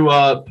I grew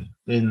up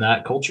in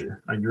that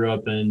culture. I grew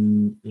up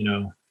in,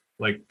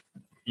 like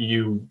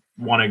you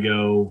want to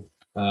go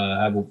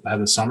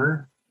have a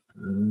summer?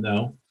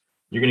 No,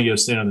 you're going to go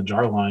stand on the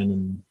jar line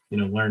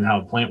and learn how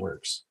a plant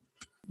works.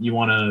 You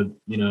want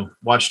to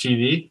watch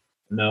TV?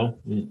 No,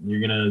 you're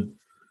going to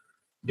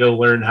go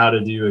learn how to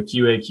do a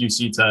QA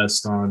QC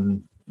test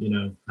on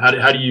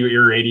how do you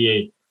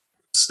irradiate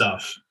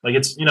stuff. Like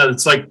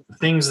it's like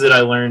things that I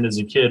learned as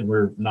a kid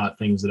were not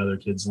things that other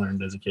kids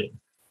learned as a kid.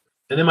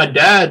 And then my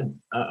dad,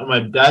 on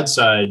my dad's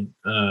side,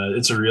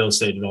 it's a real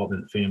estate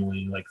development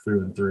family, like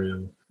through and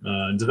through.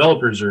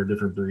 Developers are a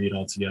different breed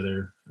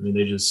altogether. I mean,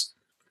 they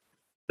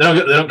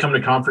don't come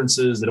to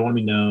conferences. They don't want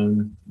to be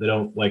known. They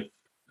don't like.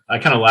 I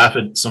kind of laugh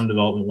at some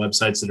development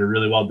websites that are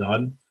really well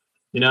done,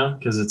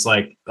 because it's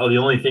like, oh, the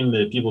only thing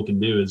that people can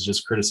do is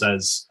just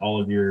criticize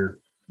all of your,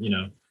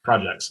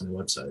 projects on the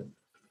website.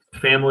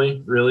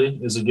 Family really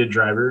is a good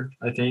driver.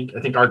 I think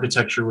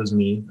architecture was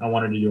me. I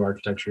wanted to do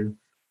architecture.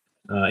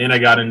 And I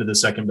got into the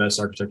second best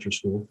architecture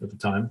school at the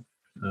time,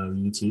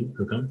 UT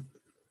Cookham,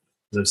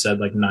 as I've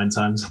said like 9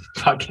 times on the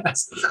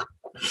podcast.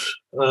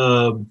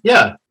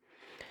 Yeah.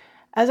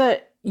 As a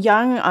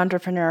young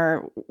entrepreneur,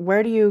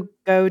 where do you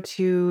go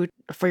to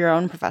for your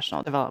own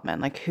professional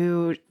development? Like,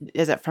 who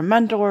is it from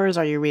mentors?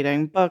 Are you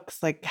reading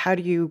books? Like, how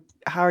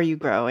are you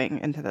growing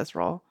into this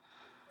role?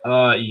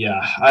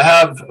 Yeah, I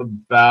have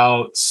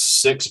about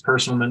 6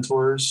 personal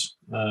mentors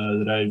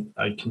that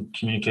I can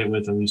communicate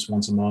with at least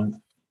once a month.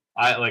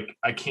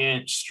 I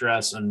can't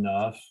stress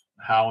enough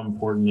how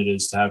important it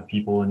is to have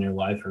people in your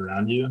life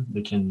around you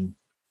that can,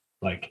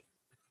 like,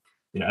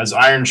 as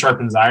iron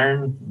sharpens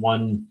iron,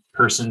 one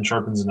person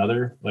sharpens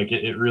another. Like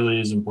it really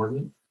is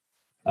important.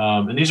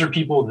 And these are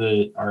people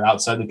that are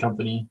outside the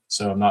company.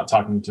 So I'm not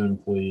talking to an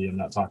employee. I'm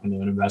not talking to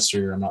an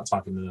investor. I'm not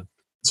talking to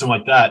someone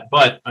like that,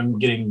 but I'm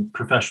getting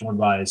professional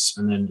advice.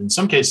 And then in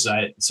some cases,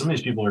 some of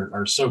these people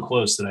are so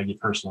close that I get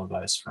personal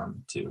advice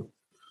from too,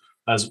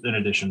 as in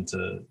addition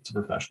to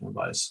professional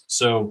advice.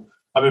 So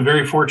I've been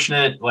very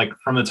fortunate. Like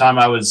from the time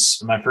I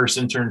was my first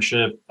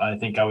internship, I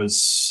think I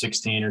was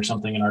 16 or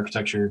something in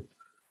architecture.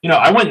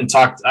 I went and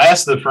talked. I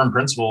asked the firm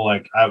principal,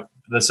 like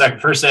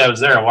first day I was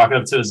there, I walked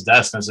up to his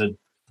desk and I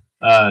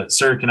said,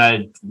 "Sir, can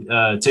I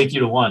take you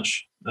to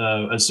lunch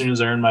as soon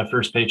as I earn my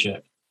first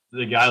paycheck?"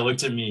 The guy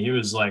looked at me. He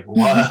was like,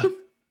 "What?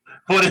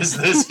 What is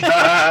this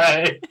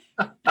guy?"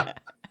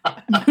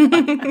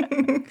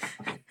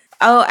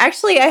 Oh,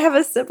 actually, I have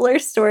a similar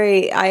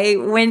story. I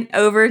went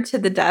over to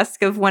the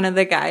desk of one of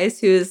the guys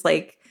who is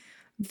like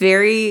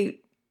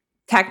very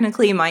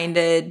technically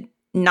minded,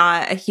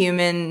 not a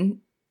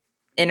human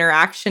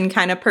interaction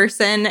kind of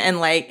person, and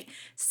like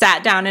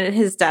sat down at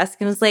his desk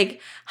and was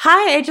like,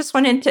 "Hi, I just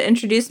wanted to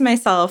introduce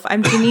myself.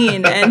 I'm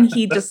Janine." And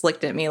he just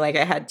looked at me like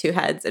I had two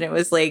heads. And it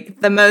was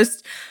like the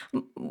most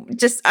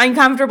just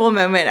uncomfortable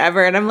moment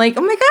ever. And I'm like,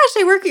 "Oh my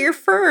gosh, I work at your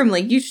firm.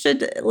 Like, you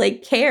should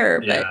like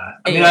care." Yeah. But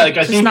I mean, anyway, like, I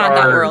just think not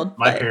that world.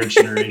 my But parents'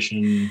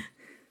 generation,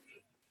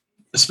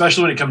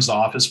 especially when it comes to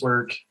office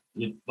work,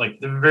 like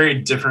the very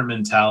different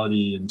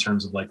mentality in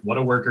terms of like what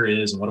a worker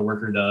is and what a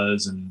worker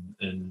does. And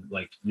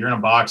like you're in a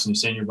box and you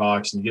stay in your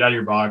box and you get out of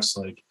your box,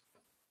 like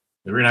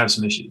we're going to have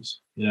some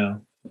issues, you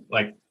know,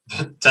 like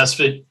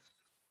TestFit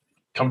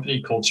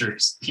company culture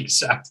is the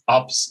exact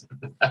opposite.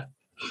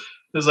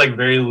 There's like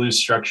very loose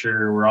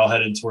structure. We're all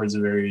headed towards a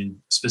very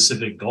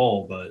specific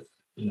goal, but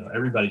you know,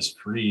 everybody's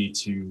free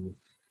to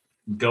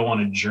go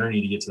on a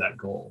journey to get to that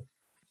goal.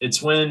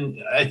 It's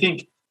when I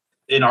think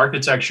in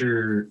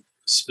architecture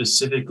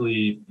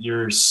specifically,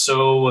 you're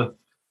so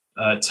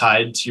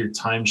tied to your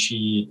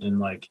timesheet and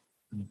like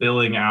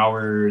billing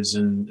hours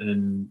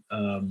and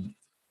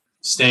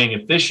staying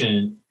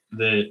efficient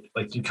that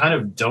like you kind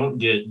of don't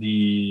get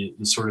the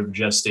sort of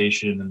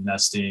gestation and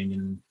nesting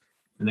and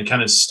the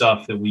kind of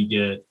stuff that we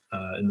get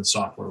in the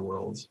software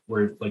world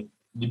where like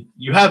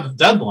you have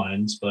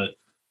deadlines, but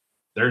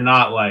they're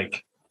not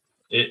like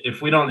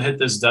if we don't hit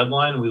this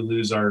deadline, we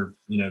lose our,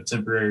 you know,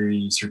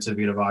 temporary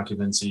certificate of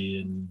occupancy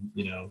and,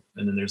 you know,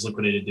 and then there's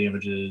liquidated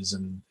damages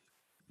and,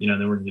 you know,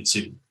 then we're gonna get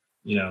sued.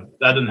 You know,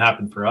 that didn't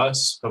happen for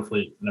us.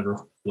 Hopefully it never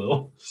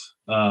will.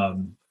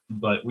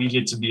 But we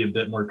get to be a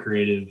bit more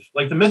creative.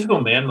 Like the Mythical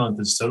Man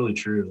Month is totally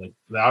true. Like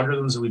the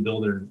algorithms that we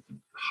build are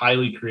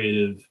highly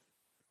creative.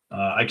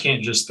 I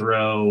can't just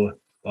throw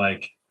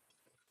like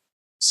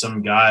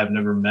some guy I've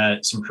never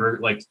met,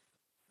 like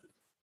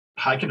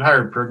I could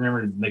hire a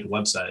programmer to make a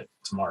website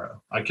tomorrow.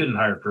 I couldn't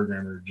hire a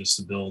programmer just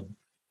to build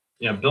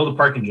a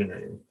parking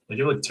generator. Like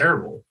it looked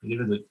terrible. You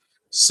have to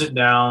sit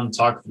down,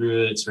 talk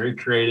through it. It's very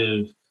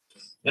creative.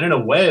 And in a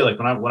way, like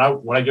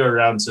when I go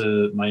around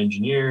to my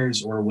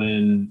engineers or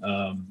when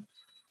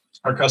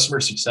our customer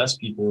success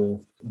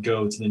people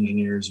go to the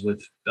engineers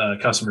with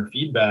customer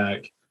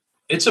feedback,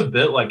 it's a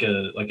bit like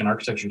an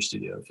architecture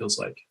studio. It feels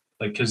like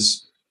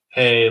because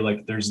hey,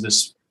 like there's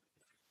this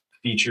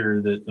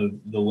feature that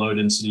the low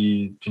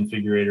density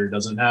configurator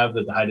doesn't have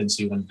that the high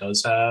density one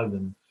does have.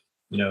 And,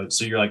 you know,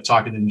 so you're like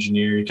talking to the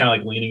engineer, you're kind of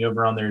like leaning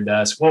over on their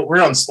desk. Well,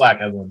 we're on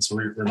Slack, Evelyn, so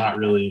we're not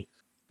really,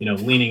 you know,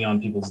 leaning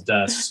on people's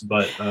desks,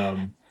 but,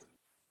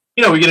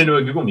 you know, we get into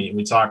a Google Meet and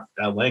we talk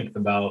at length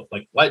about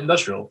like light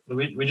industrial.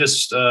 We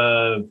just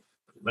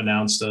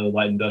announced a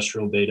light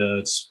industrial beta.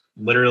 It's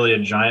literally a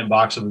giant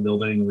box of a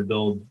building. We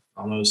build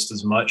almost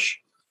as much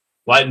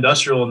light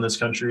industrial in this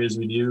country as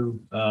we do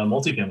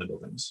multifamily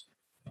buildings.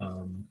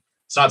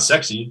 It's not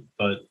sexy,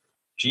 but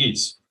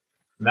geez,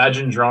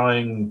 imagine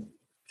drawing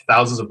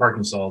thousands of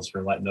parking stalls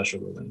for a light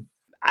industrial building.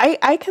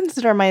 I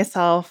consider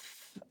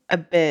myself a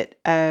bit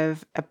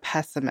of a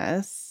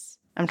pessimist.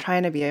 I'm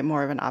trying to be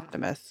more of an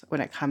optimist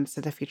when it comes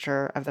to the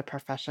future of the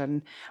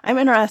profession. I'm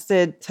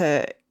interested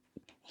to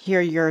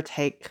hear your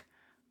take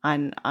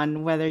on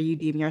whether you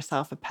deem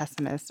yourself a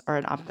pessimist or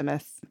an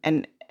optimist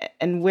and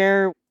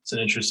where. It's an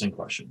interesting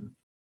question.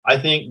 I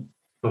think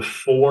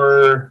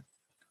before,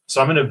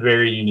 so I'm in a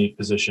very unique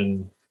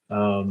position.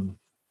 I'm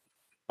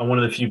one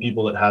of the few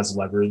people that has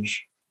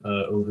leverage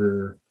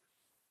over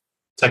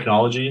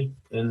technology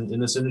in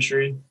this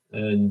industry.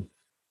 And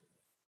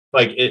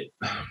like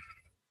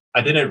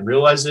I didn't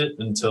realize it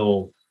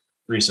until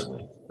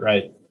recently,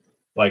 right?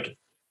 Like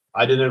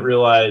I didn't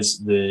realize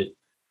that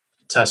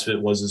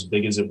TestFit was as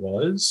big as it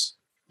was.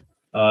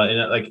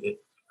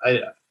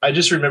 I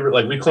just remember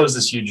like we closed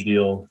this huge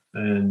deal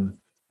and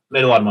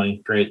made a lot of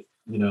money. Great,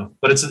 you know,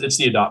 but it's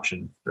the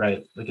adoption,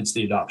 right? Like it's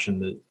the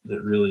adoption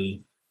that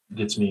really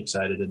gets me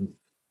excited. And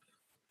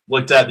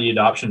looked at the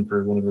adoption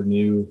for one of our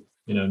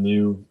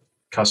new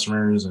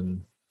customers,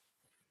 and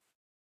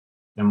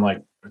I'm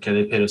like, okay,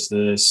 they paid us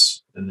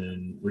this, and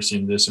then we're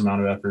seeing this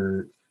amount of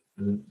effort,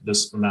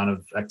 this amount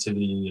of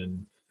activity,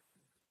 and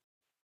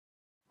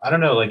I don't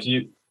know, like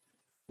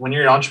when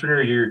you're an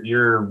entrepreneur,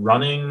 you're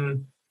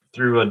running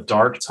through a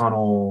dark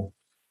tunnel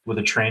with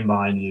a train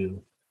behind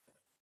you,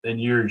 and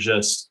you're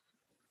just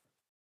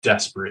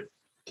desperate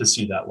to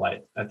see that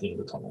light at the end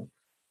of the tunnel.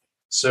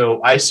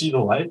 So I see the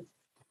light.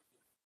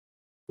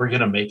 We're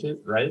gonna make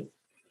it, right?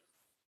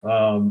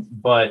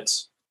 But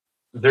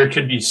there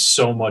could be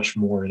so much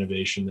more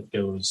innovation that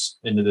goes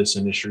into this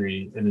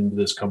industry and into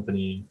this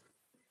company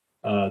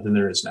than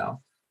there is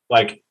now.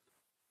 Like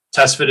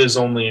TestFit is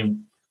only,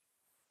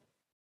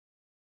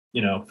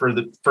 you know, for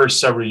the first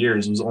several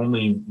years, it was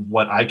only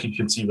what I could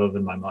conceive of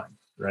in my mind,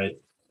 right?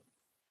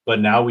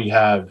 But now we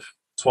have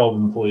 12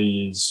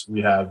 employees,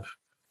 we have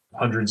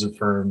hundreds of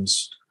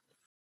firms.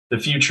 The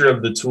future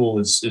of the tool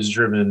is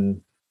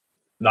driven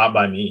not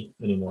by me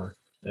anymore,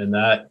 and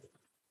that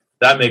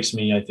makes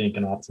me, I think,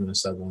 an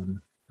optimist.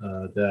 Evelyn,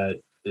 that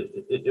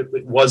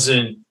it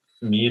wasn't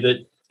me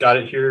that got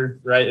it here,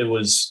 right? It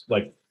was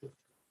like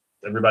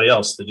everybody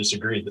else that just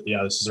agreed that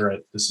yeah, this is all right,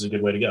 this is a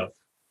good way to go.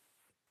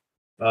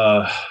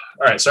 All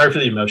right. Sorry for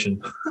the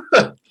emotion.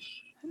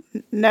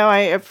 No, I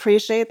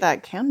appreciate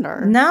that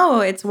candor.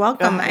 No, it's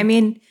welcome. ahead. I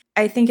mean,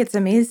 I think it's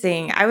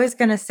amazing. I was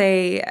going to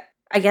say,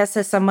 I guess,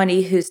 as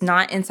somebody who's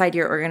not inside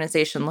your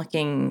organization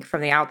looking from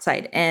the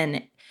outside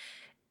in,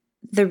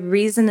 the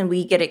reason that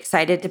we get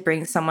excited to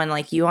bring someone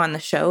like you on the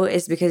show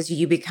is because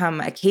you become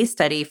a case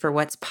study for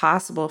what's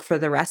possible for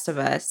the rest of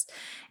us.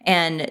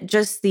 And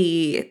just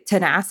the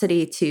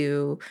tenacity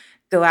to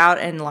go out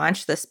and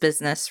launch this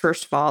business,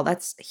 first of all,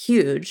 that's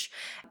huge.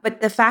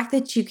 But the fact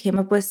that you came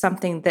up with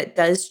something that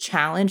does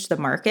challenge the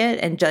market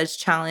and does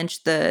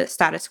challenge the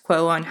status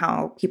quo on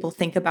how people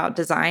think about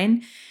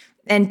design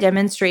and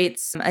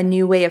demonstrates a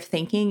new way of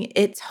thinking,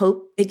 it's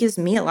hope. It gives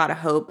me a lot of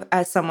hope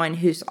as someone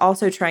who's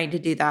also trying to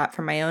do that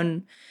from my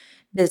own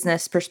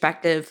business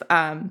perspective.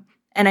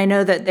 And I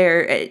know that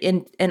there,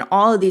 in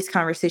all of these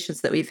conversations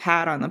that we've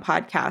had on the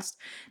podcast,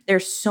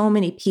 there's so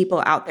many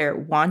people out there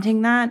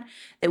wanting that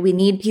we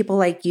need people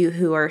like you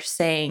who are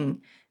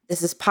saying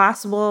this is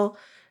possible.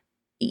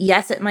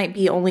 Yes, it might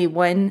be only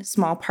one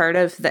small part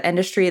of the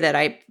industry that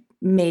I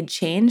made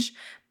change,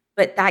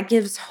 but that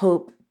gives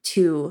hope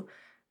to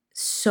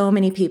so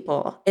many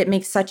people. It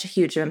makes such a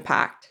huge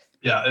impact.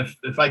 Yeah,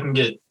 if I can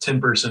get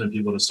 10% of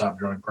people to stop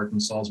drawing parking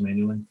stalls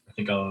manually, I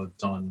think I'll have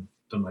done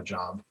my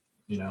job,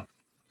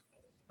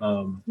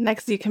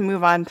 Next, you can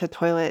move on to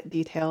toilet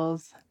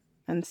details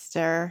and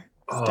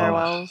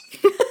stairwells.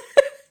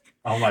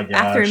 Oh my gosh.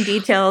 Bathroom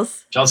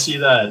details. Did y'all see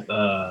that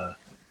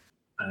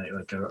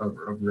like a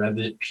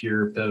Reddit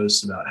pure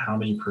post about how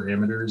many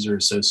parameters are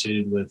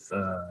associated with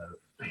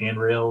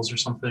handrails or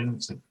something?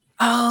 It's like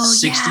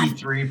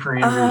 63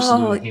 parameters to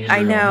do a handrail.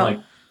 I know. I'm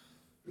like,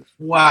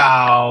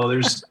 wow,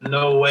 there's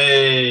no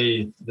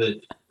way that,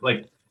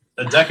 like,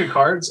 a deck of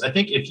cards. I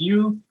think if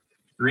you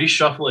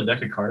reshuffle a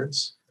deck of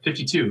cards,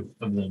 52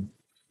 of them,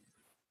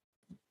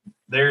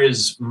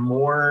 there's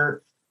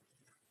more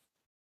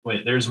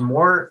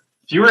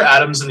fewer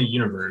atoms in the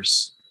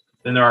universe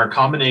than there are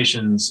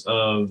combinations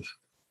of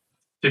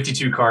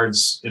 52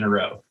 cards in a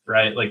row,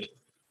 right? Like,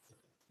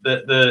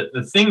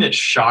 the thing that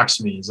shocks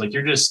me is, like,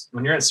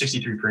 when you're at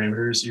 63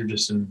 parameters, you're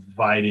just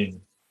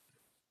inviting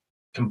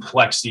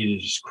complexity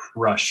to just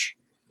crush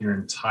your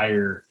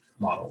entire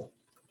model.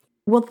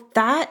 Well,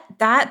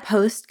 that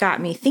post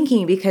got me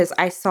thinking because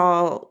I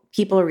saw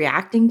people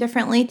reacting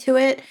differently to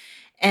it.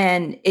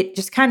 And it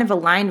just kind of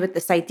aligned with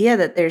this idea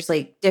that there's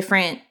like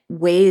different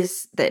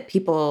ways that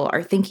people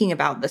are thinking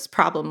about this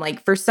problem.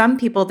 Like, for some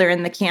people, they're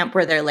in the camp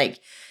where they're like,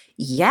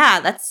 yeah,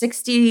 that's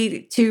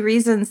 62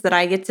 reasons that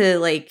I get to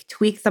like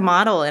tweak the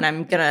model and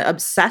I'm going to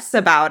obsess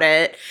about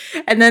it.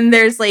 And then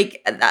there's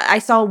like, I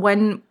saw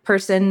one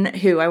person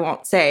who I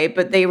won't say,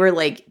 but they were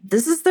like,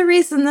 this is the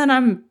reason that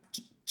I'm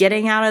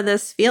getting out of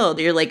this field.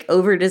 You're like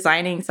over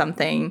designing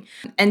something.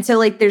 And so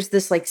like, there's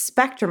this like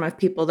spectrum of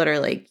people that are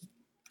like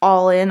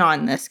all in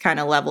on this kind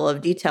of level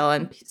of detail,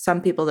 and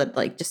some people that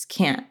like just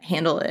can't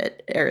handle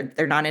it or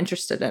they're not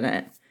interested in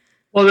it.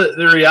 Well,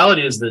 the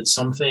reality is that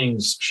some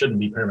things shouldn't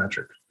be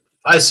parametric.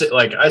 I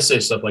say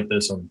stuff like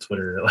this on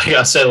Twitter. Like,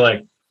 I say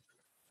like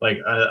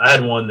I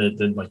had one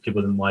that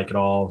people didn't like at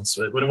all.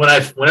 So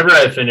whenever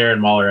I offend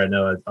Aaron Mahler, I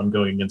know I'm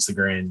going against the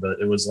grain, but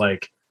it was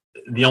like,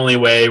 the only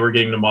way we're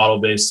getting to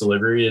model-based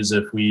delivery is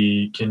if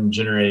we can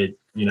generate,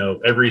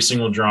 every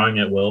single drawing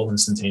at will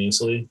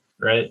instantaneously,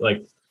 right?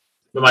 Like,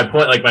 but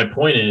my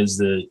point is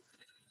that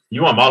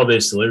you want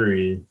model-based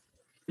delivery,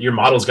 your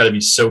model's got to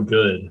be so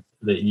good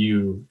that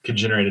you could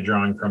generate a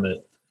drawing from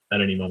it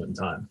at any moment in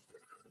time.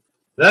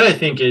 That, I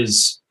think,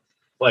 is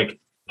like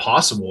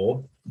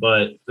possible,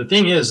 but the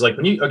thing is, like,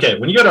 when you go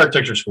to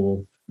architecture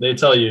school, they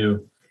tell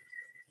you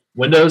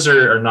windows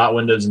are not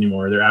windows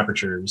anymore, they're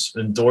apertures,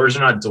 and doors are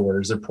not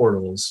doors, they're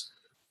portals.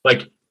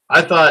 Like,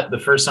 I thought the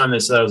first time they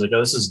said that, I was like, oh,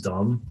 this is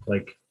dumb.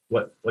 Like,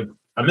 what? Like,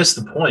 I missed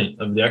the point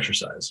of the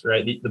exercise,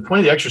 right? The point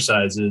of the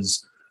exercise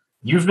is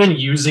you've been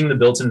using the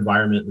built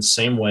environment the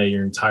same way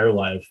your entire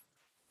life.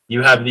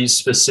 You have these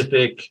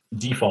specific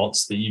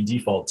defaults that you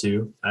default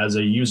to as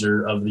a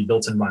user of the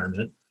built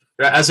environment.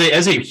 As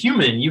a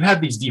human, you have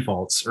these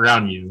defaults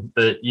around you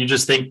that you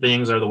just think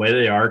things are the way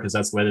they are because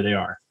that's the way that they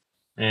are.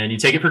 And you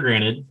take it for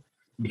granted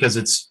because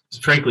it's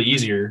frankly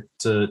easier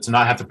to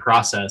not have to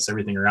process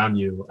everything around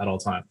you at all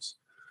times.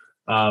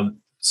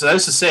 So that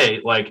is to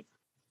say, like,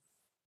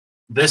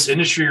 this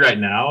industry right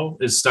now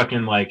is stuck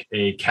in like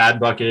a CAD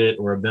bucket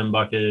or a BIM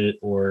bucket,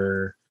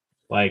 or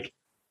like,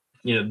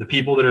 the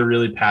people that are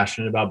really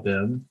passionate about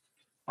BIM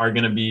are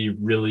going to be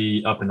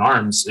really up in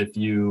arms if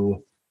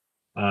you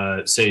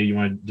say you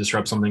want to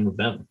disrupt something with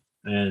BIM.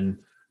 And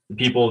the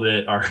people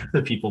that are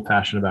the people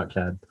passionate about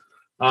CAD,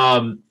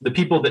 the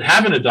people that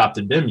haven't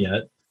adopted BIM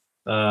yet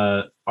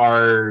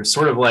are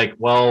sort of like,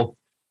 well,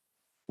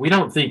 we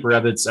don't think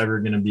Revit's ever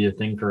going to be a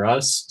thing for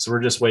us, so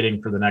we're just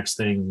waiting for the next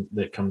thing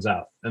that comes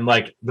out. And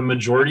like, the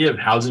majority of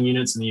housing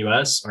units in the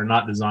US are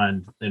not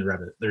designed in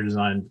Revit. They're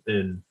designed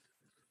in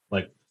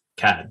like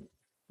CAD.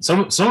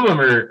 Some of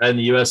them are in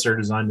the US are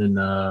designed in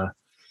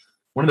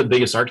one of the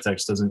biggest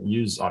architects doesn't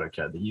use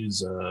AutoCAD. They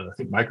use I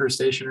think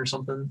MicroStation or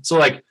something. So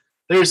like,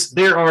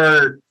 there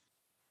are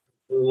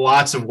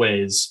lots of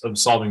ways of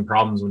solving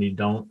problems when you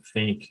don't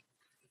think,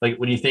 like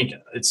when you think,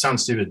 it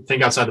sounds stupid,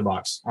 think outside the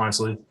box,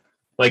 honestly.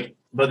 Like,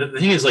 but the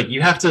thing is, like,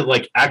 you have to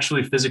like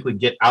actually physically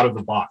get out of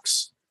the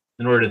box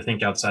in order to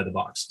think outside the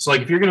box. So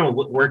like if you're going to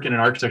work in an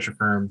architecture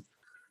firm,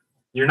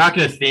 you're not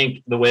going to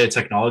think the way a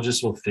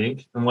technologist will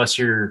think unless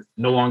you're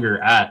no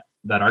longer at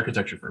that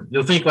architecture firm.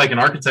 You'll think like an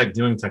architect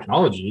doing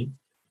technology,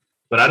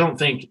 but I don't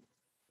think,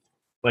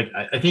 like,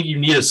 I think you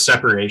need a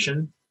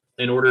separation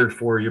in order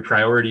for your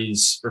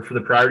priorities, or for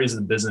the priorities of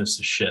the business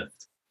to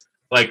shift.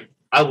 Like,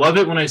 I love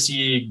it when I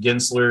see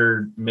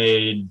Gensler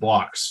made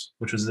Blocks,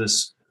 which was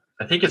this,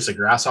 I think it's a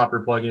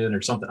Grasshopper plugin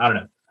or something. I don't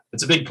know.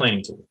 It's a big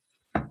planning tool.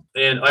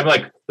 And I'm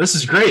like, this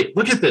is great.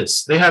 Look at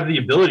this. They have the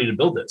ability to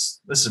build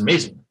this. This is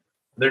amazing.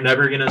 They're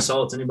never going to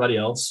sell it to anybody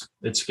else.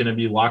 It's going to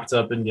be locked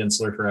up in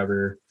Gensler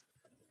forever.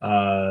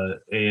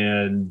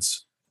 And,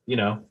 you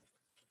know,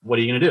 what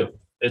are you going to do?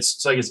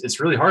 It's like, it's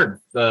really hard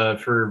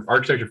for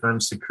architecture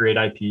firms to create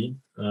IP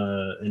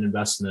and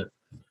invest in it,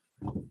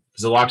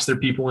 because it locks their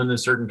people into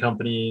certain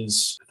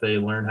companies. If they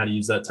learn how to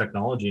use that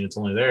technology and it's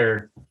only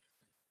there,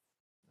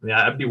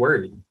 yeah, I'd be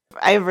worried.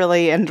 I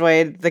really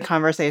enjoyed the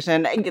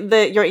conversation.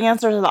 Your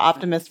answer to the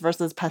optimist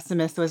versus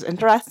pessimist was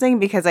interesting,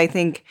 because I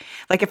think,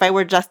 like, if I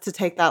were just to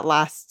take that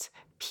last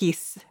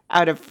piece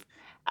out of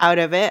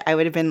it, I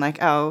would have been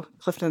like, oh,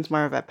 Clifton's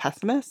more of a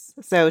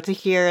pessimist. So to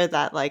hear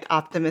that like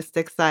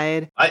optimistic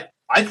side,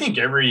 I think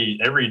every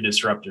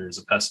disruptor is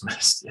a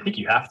pessimist. I think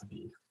you have to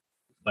be.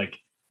 Like,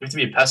 you have to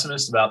be a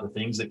pessimist about the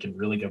things that can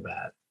really go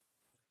bad,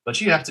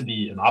 but you have to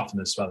be an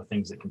optimist about the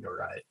things that can go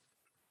right.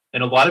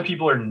 And a lot of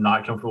people are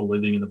not comfortable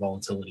living in the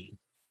volatility,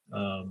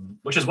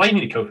 which is why you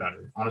need a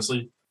co-founder.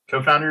 Honestly,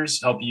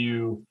 co-founders help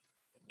you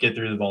get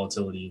through the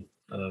volatility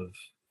of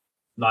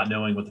not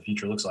knowing what the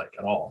future looks like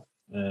at all.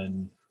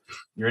 And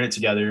you're in it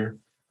together.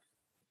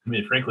 I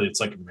mean, frankly,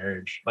 it's like a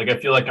marriage. Like, I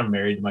feel like I'm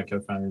married to my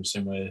co-founder the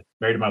same way,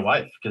 married to my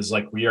wife, because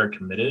like we are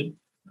committed.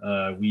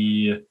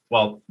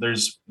 Well,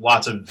 there's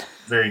lots of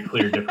very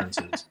clear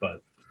differences,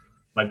 but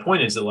my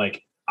point is that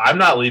like I'm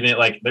not leaving it.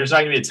 Like, there's not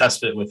gonna be a test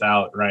fit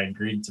without Ryan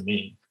Grieg to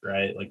me,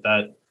 right? Like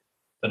that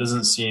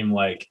doesn't seem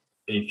like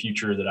a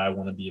future that I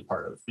want to be a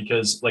part of,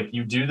 because like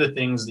you do the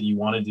things that you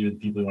want to do with the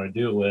people you want to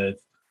do it with,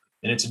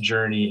 and it's a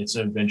journey, it's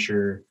an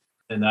adventure,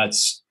 and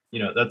that's, you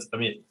know, that's, I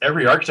mean,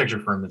 every architecture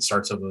firm that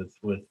starts up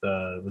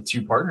with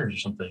two partners or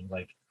something,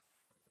 like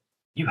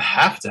you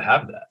have to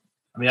have that.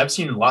 I mean, I've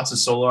seen lots of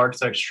solo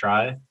architects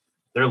try;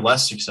 they're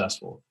less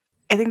successful.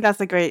 I think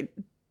that's a great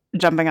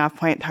jumping off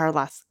point to our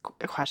last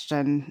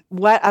question.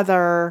 What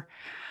other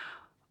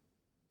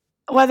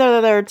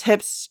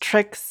tips,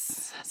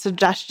 tricks,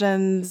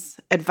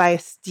 suggestions,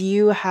 advice do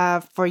you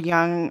have for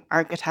young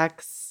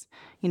architects,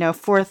 you know,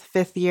 fourth,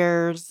 fifth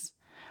years,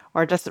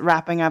 or just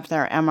wrapping up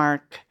their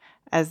MArch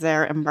as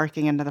they're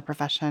embarking into the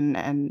profession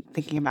and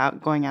thinking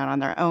about going out on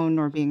their own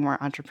or being more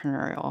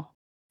entrepreneurial?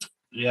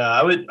 Yeah,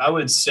 I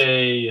would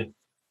say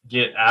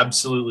get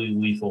absolutely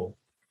lethal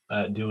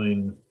at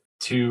doing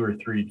 2 or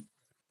 3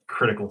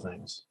 critical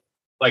things.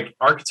 Like,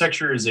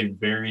 architecture is a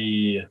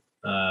very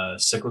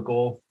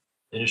cyclical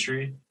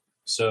industry.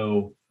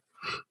 So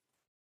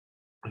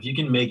if you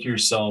can make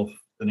yourself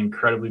an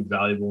incredibly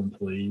valuable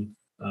employee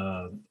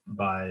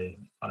by,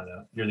 I don't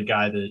know, you're the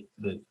guy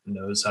that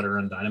knows how to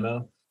run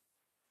Dynamo,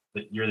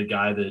 that you're the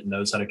guy that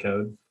knows how to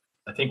code.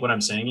 I think what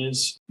I'm saying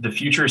is the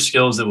future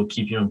skills that will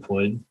keep you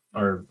employed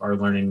are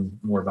learning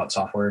more about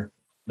software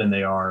than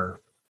they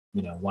are,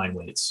 you know, line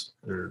weights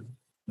or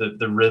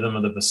the rhythm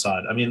of the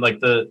facade. I mean, like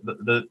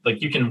the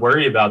like, you can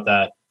worry about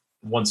that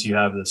once you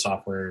have the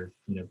software,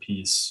 you know,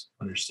 piece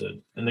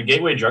understood. And the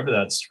gateway drug to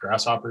that's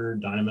Grasshopper,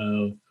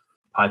 Dynamo,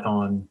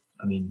 Python.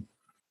 I mean,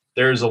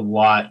 there's a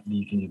lot that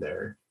you can do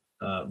there.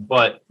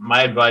 But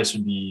my advice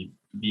would be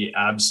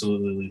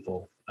absolutely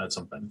lethal at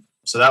something.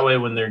 So that way,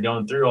 when they're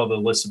going through all the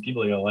lists of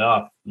people they gotta lay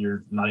off,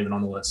 you're not even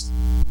on the list.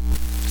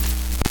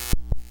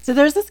 So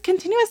there's this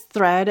continuous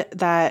thread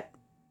that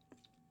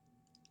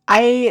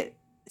I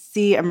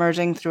see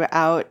emerging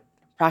throughout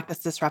Practice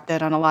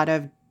Disrupted on a lot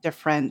of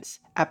different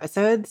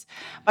episodes,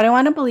 but I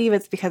want to believe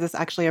it's because it's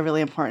actually a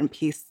really important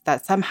piece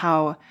that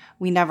somehow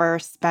we never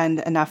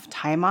spend enough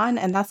time on,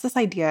 and that's this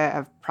idea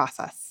of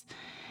process.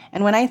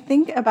 And when I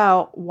think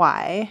about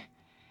why,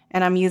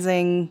 and I'm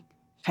using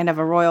kind of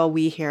a royal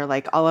we here,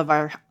 like all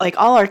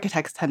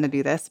architects tend to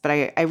do this, but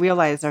I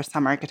realize there's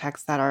some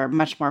architects that are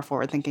much more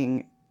forward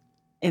thinking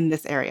in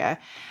this area.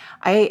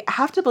 I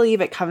have to believe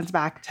it comes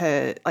back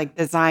to like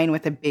design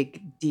with a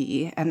big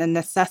D and the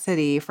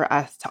necessity for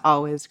us to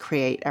always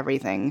create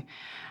everything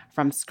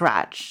from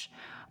scratch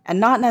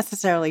and not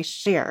necessarily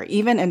share,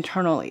 even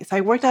internally. So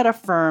I worked at a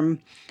firm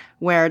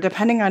where,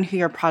 depending on who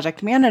your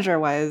project manager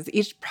was,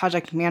 each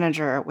project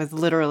manager was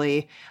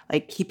literally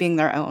like keeping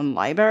their own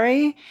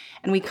library,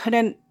 and we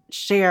couldn't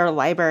share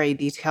library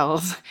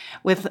details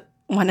with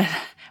one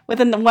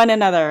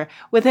another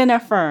within a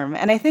firm.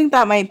 And I think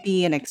that might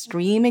be an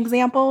extreme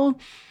example,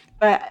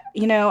 but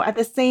you know, at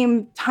the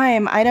same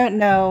time, I don't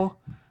know.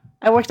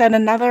 I worked at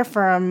another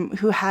firm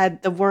who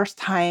had the worst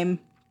time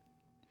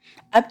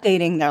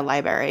updating their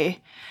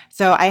library.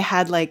 So I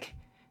had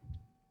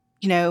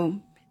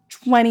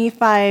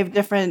 25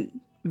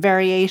 different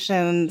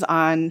variations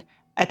on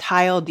a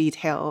tile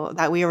detail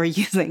that we were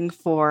using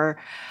for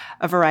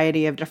a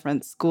variety of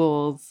different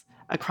schools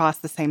across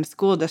the same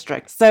school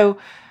district. So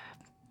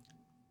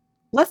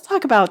let's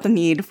talk about the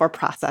need for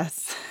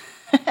process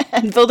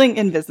and building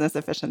in business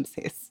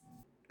efficiencies.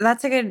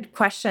 That's a good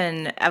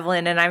question,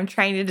 Evelyn. And I'm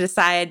trying to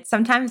decide.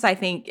 Sometimes I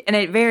think, and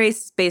it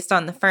varies based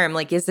on the firm,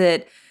 is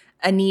it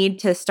a need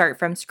to start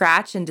from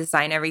scratch and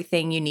design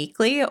everything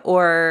uniquely?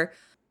 Or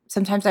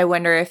sometimes I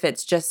wonder if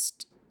it's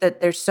just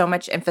that there's so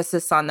much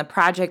emphasis on the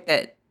project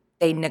that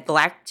they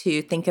neglect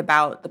to think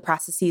about the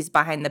processes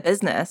behind the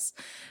business.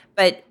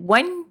 But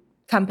one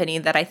company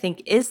that I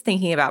think is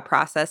thinking about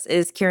process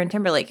is Kieran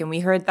Timberlake. And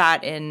we heard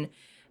that in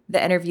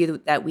the interview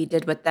that we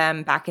did with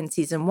them back in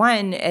season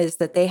 1, is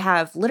that they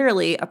have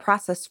literally a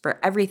process for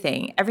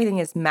everything. Everything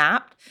is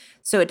mapped.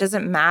 So it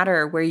doesn't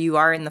matter where you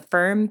are in the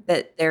firm,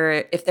 that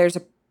if there's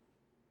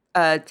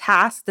a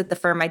task that the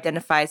firm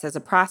identifies as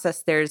a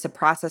process, there's a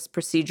process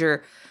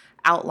procedure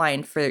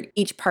outlined for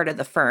each part of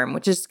the firm,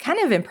 which is kind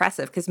of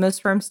impressive because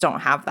most firms don't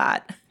have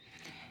that.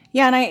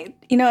 Yeah. And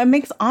it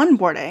makes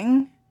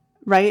onboarding,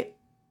 right,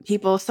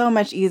 people so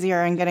much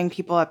easier and getting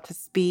people up to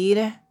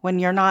speed when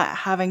you're not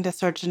having to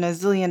search in a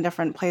zillion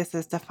different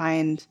places to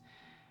find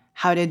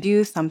how to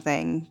do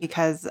something,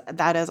 because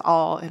that is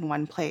all in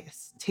one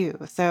place too.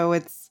 So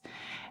it's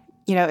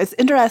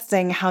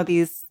interesting how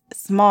these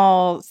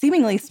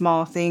seemingly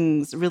small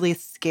things really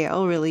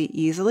scale really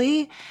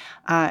easily.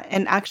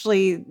 And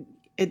actually,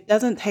 it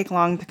doesn't take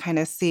long to kind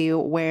of see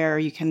where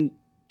you can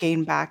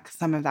gain back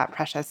some of that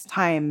precious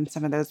time,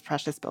 some of those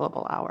precious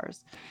billable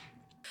hours.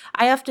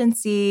 I often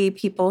see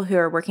people who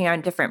are working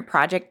on different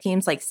project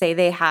teams, say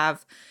they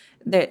have,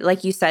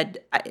 like you said,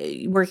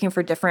 working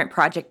for different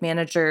project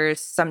managers.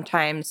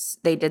 Sometimes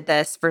they did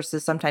this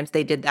versus sometimes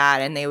they did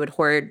that, and they would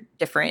hoard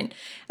different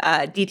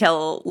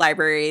detail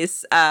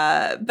libraries.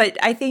 But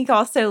I think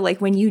also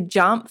when you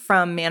jump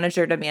from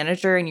manager to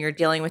manager and you're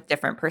dealing with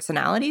different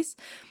personalities,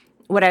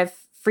 what I've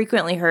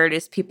frequently heard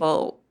is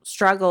people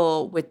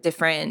struggle with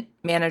different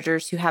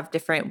managers who have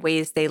different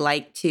ways they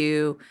like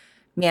to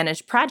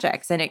manage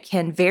projects, and it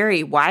can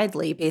vary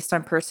widely based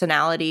on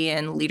personality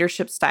and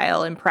leadership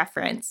style and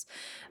preference.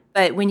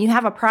 But when you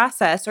have a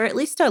process, or at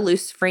least a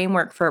loose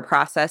framework for a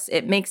process,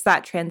 it makes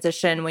that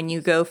transition when you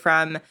go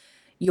from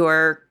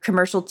your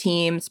commercial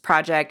teams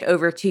project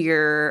over to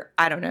your,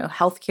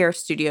 healthcare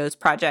studios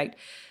project.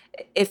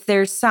 If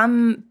there's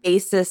some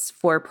basis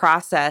for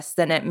process,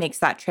 then it makes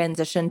that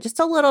transition just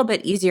a little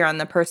bit easier on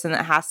the person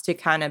that has to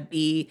kind of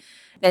be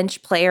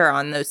bench player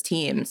on those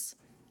teams.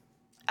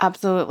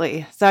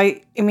 Absolutely. So,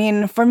 I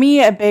mean, for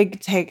me, a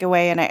big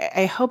takeaway, and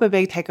I hope a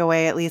big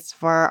takeaway, at least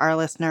for our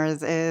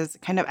listeners, is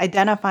kind of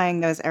identifying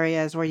those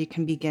areas where you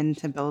can begin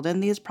to build in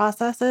these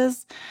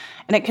processes.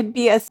 And it could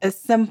be as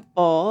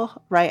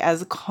simple, right,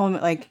 as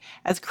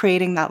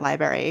creating that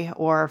library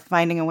or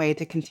finding a way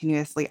to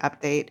continuously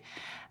update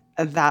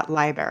that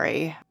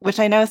library, which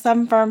I know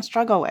some firms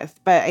struggle with.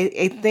 But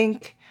I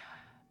think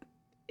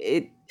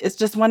it's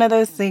just one of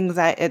those things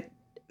that it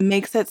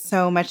makes it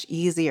so much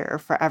easier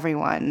for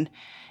everyone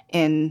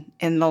in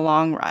the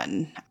long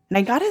run. And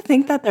I got to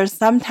think that there's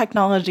some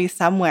technology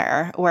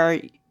somewhere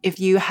where if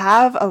you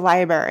have a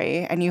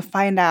library and you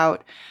find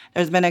out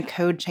there's been a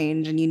code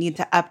change and you need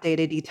to update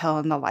a detail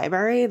in the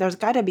library, there's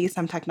got to be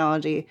some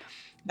technology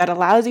that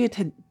allows you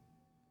to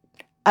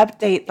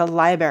update the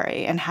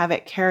library and have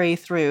it carry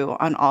through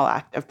on all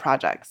active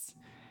projects.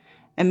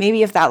 And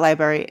maybe if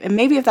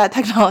that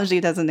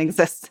technology doesn't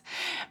exist,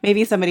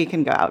 maybe somebody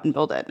can go out and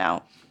build it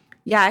now.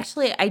 Yeah,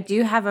 actually, I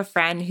do have a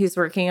friend who's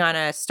working on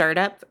a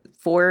startup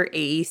for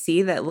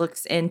AEC that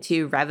looks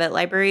into Revit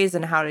libraries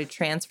and how to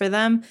transfer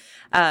them.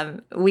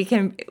 We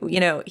can,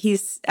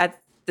 he's at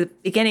the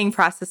beginning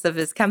process of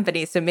his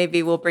company, so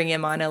maybe we'll bring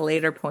him on a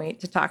later point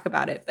to talk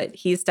about it. But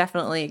he's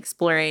definitely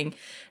exploring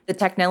the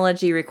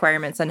technology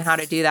requirements and how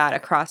to do that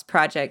across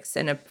projects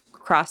and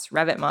across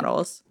Revit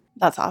models.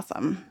 That's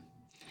awesome.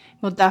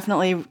 We'll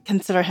definitely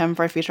consider him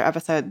for a future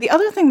episode. The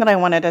other thing that I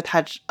wanted to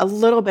touch a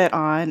little bit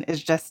on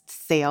is just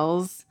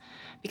sales,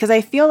 because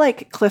I feel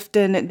like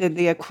Clifton did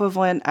the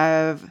equivalent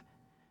of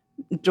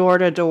going door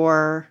to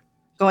door,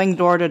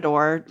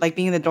 like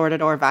being the door to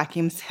door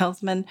vacuum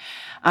salesman,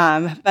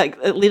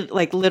 but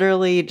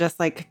literally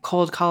just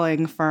cold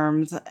calling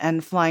firms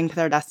and flying to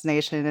their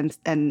destination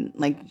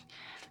and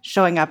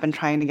showing up and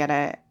trying to get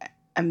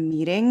a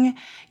meeting.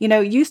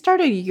 You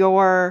started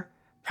your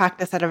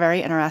practice at a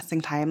very interesting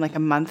time, a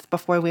month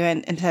before we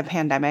went into a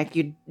pandemic.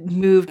 You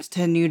moved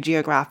to a new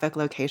geographic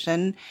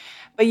location,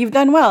 but you've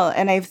done well,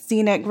 and I've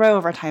seen it grow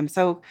over time.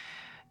 So,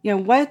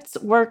 what's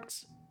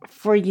worked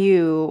for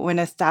you when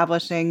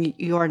establishing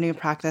your new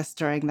practice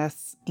during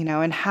this,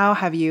 and how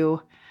have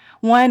you,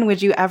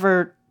 would you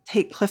ever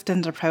take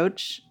Clifton's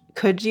approach?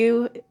 Could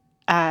you,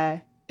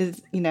 I'm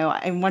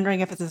wondering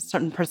if it's a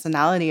certain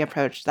personality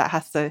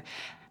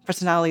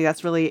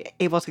that's really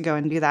able to go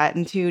and do that.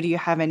 And two, do you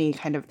have any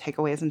kind of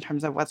takeaways in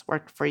terms of what's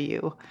worked for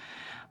you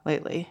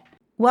lately?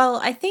 Well,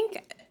 I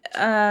think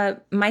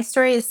my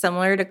story is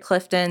similar to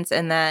Clifton's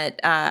in that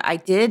I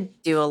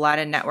did do a lot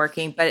of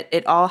networking, but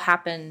it all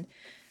happened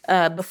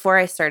before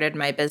I started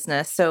my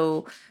business.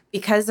 So,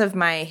 because of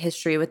my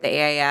history with the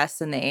AIS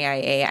and the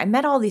AIA, I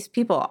met all these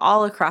people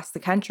all across the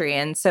country.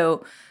 And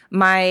so,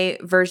 my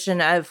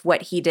version of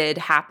what he did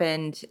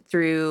happened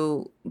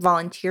through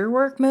volunteer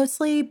work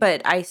mostly,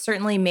 but I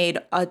certainly made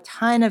a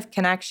ton of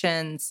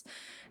connections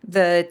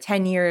the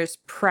 10 years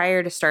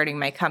prior to starting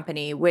my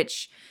company,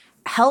 which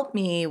helped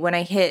me when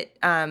I hit,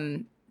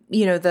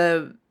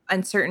 the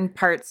uncertain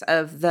parts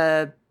of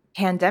the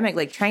pandemic.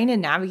 Like trying to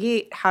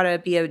navigate how to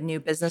be a new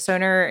business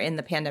owner in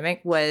the pandemic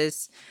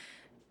was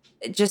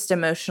just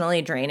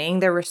emotionally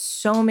draining. There were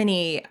so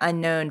many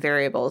unknown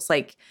variables.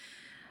 Like,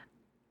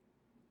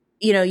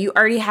 you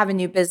already have a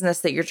new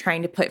business that you're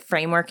trying to put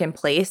framework in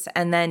place,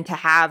 and then to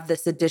have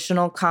this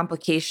additional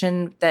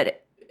complication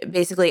that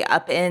basically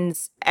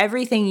upends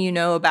everything you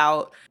know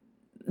about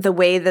the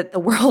way that the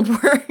world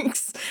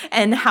works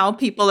and how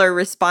people are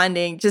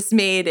responding just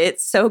made it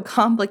so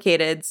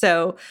complicated.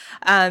 So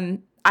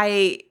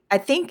I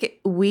think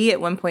we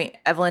at one point,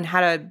 Evelyn,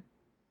 had a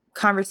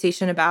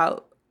conversation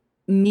about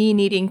me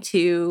needing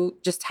to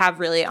just have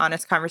really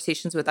honest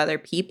conversations with other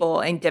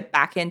people and dip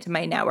back into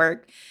my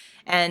network.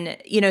 And,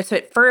 so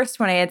at first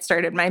when I had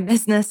started my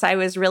business, I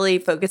was really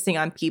focusing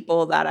on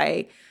people that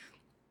I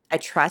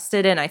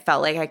trusted and I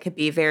felt like I could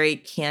be very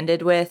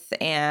candid with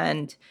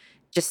and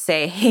just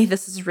say, hey,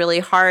 this is really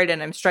hard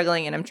and I'm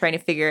struggling and I'm trying to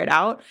figure it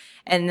out.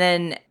 And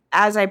then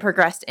as I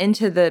progressed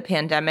into the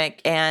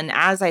pandemic and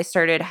as I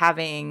started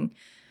having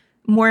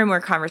more and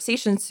more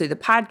conversations through the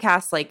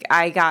podcast, like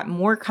I got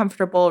more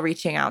comfortable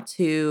reaching out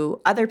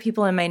to other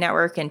people in my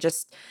network and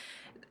just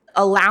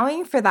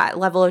allowing for that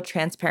level of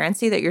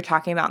transparency that you're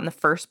talking about in the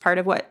first part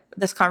of what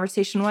this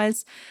conversation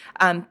was.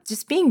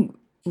 Just being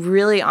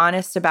really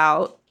honest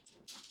about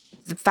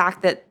the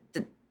fact that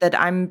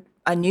I'm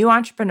a new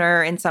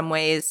entrepreneur in some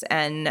ways,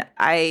 and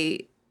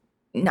I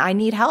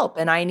need help,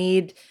 and I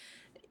need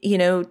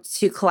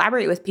to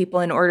collaborate with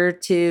people in order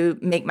to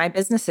make my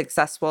business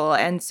successful.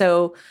 And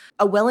so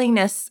a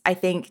willingness, I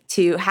think,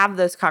 to have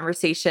those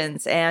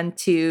conversations and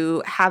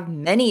to have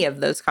many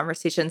of those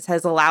conversations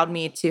has allowed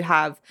me to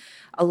have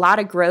a lot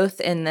of growth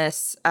in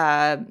this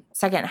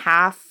second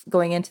half,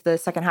 going into the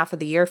second half of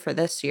the year for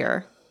this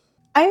year.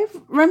 I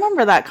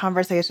remember that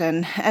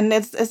conversation, and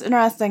it's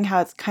interesting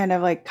how it's kind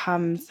of like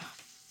comes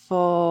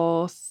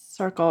full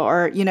circle.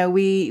 Or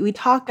we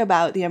talk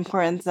about the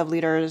importance of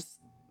leaders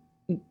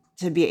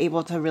to be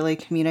able to really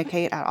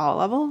communicate at all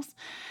levels,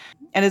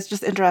 and it's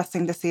just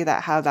interesting to see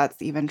that how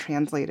that's even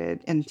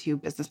translated into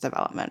business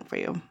development for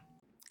you.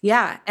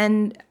 Yeah,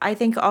 and I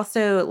think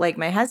also like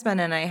my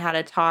husband and I had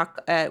a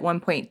talk at one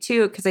point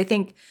too, because I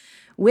think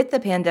with the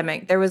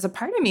pandemic, there was a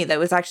part of me that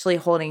was actually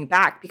holding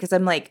back because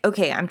I'm like,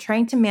 okay, I'm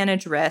trying to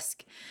manage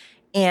risk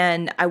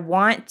and I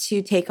want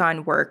to take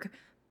on work,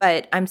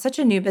 but I'm such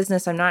a new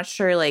business. I'm not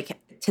sure like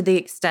to the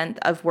extent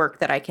of work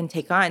that I can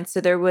take on.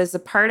 So there was a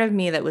part of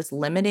me that was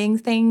limiting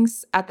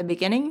things at the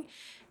beginning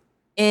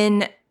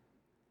in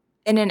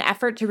an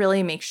effort to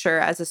really make sure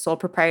as a sole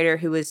proprietor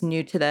who was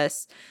new to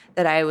this,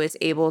 that I was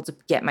able to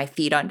get my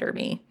feet under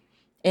me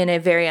in a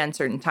very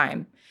uncertain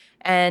time.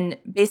 And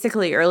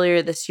basically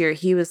earlier this year,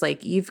 he was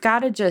like, you've got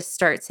to just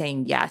start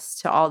saying yes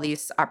to all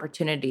these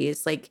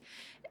opportunities. Like,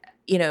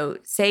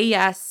 say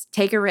yes,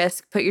 take a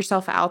risk, put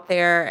yourself out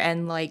there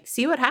and like,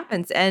 see what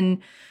happens.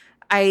 And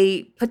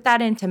I put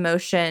that into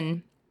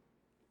motion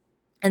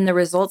and the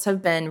results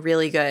have been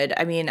really good.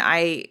 I mean,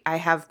 I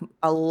have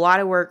a lot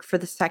of work for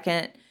the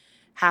second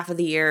half of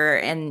the year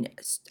and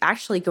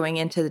actually going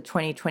into the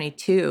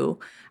 2022,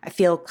 I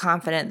feel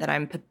confident that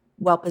I'm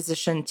well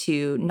positioned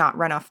to not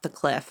run off the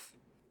cliff.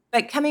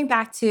 But coming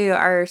back to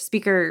our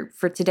speaker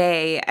for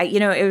today,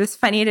 it was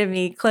funny to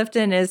me.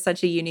 Clifton is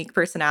such a unique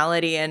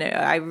personality, and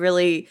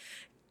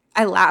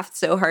I laughed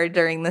so hard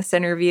during this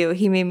interview.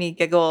 He made me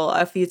giggle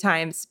a few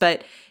times,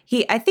 but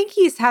I think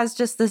he has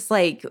just this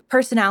like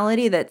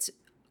personality that's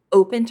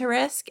open to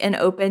risk and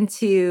open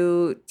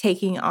to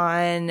taking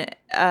on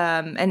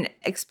an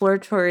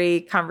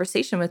exploratory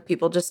conversation with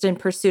people just in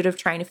pursuit of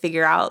trying to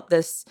figure out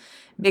this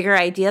bigger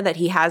idea that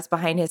he has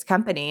behind his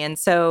company. And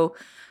so,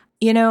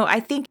 I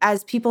think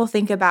as people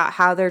think about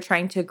how they're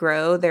trying to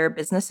grow their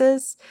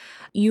businesses,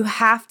 you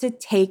have to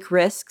take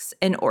risks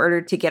in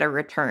order to get a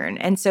return.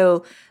 And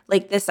so,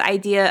 like this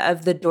idea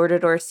of the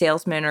door-to-door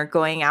salesman or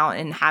going out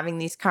and having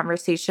these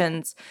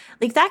conversations,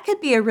 like that could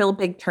be a real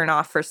big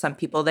turnoff for some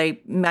people.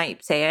 They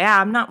might say,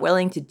 yeah, I'm not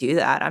willing to do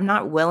that. I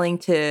don't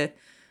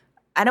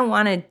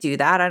want to do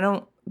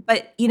that.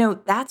 But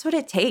that's what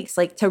it takes.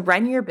 Like to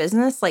run your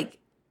business, like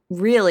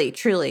really,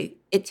 truly,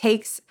 it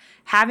takes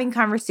having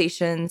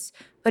conversations,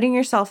 putting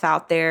yourself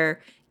out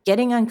there,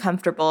 getting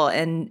uncomfortable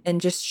and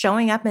just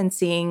showing up and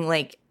seeing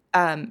like,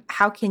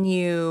 how can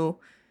you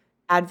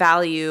add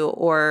value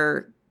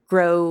or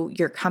grow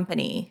your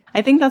company?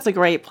 I think that's a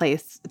great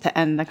place to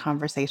end the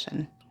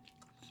conversation.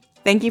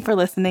 Thank you for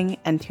listening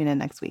and tune in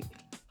next week.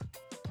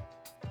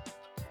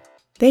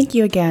 Thank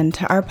you again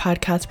to our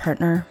podcast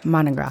partner,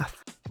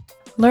 Monograph.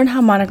 Learn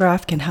how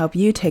Monograph can help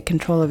you take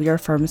control of your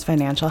firm's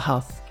financial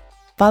health.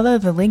 Follow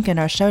the link in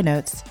our show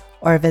notes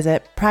or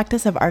visit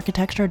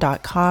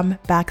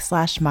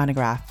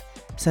practiceofarchitecture.com/monograph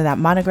so that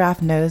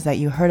Monograph knows that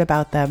you heard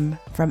about them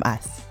from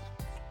us.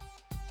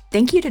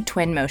 Thank you to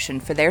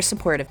Twinmotion for their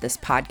support of this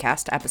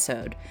podcast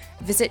episode.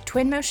 Visit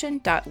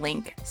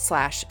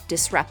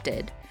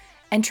twinmotion.link/disrupted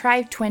and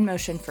try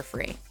Twinmotion for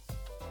free.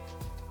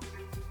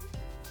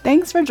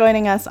 Thanks for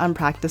joining us on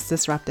Practice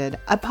Disrupted,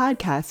 a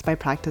podcast by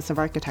Practice of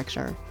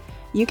Architecture.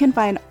 You can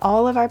find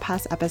all of our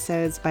past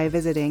episodes by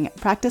visiting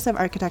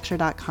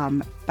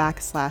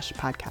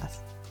practiceofarchitecture.com/podcast.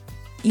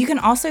 You can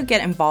also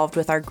get involved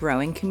with our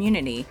growing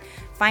community.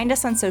 Find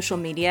us on social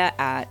media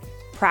at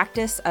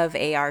Practice of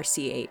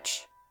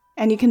ARCH.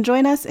 And you can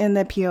join us in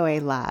the POA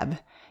Lab.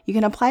 You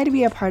can apply to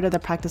be a part of the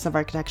Practice of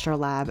Architecture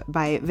Lab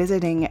by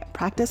visiting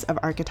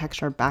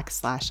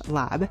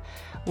practiceofarchitecture.com/lab,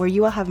 where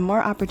you will have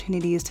more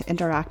opportunities to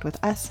interact with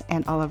us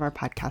and all of our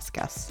podcast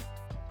guests.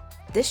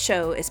 This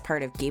show is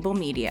part of Gable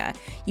Media.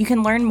 You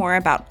can learn more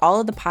about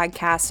all of the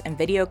podcasts and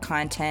video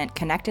content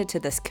connected to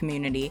this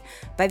community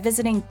by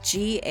visiting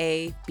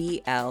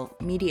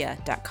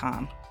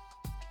gablmedia.com.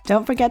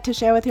 Don't forget to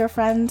share with your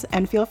friends,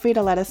 and feel free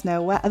to let us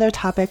know what other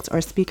topics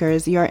or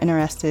speakers you're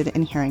interested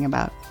in hearing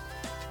about.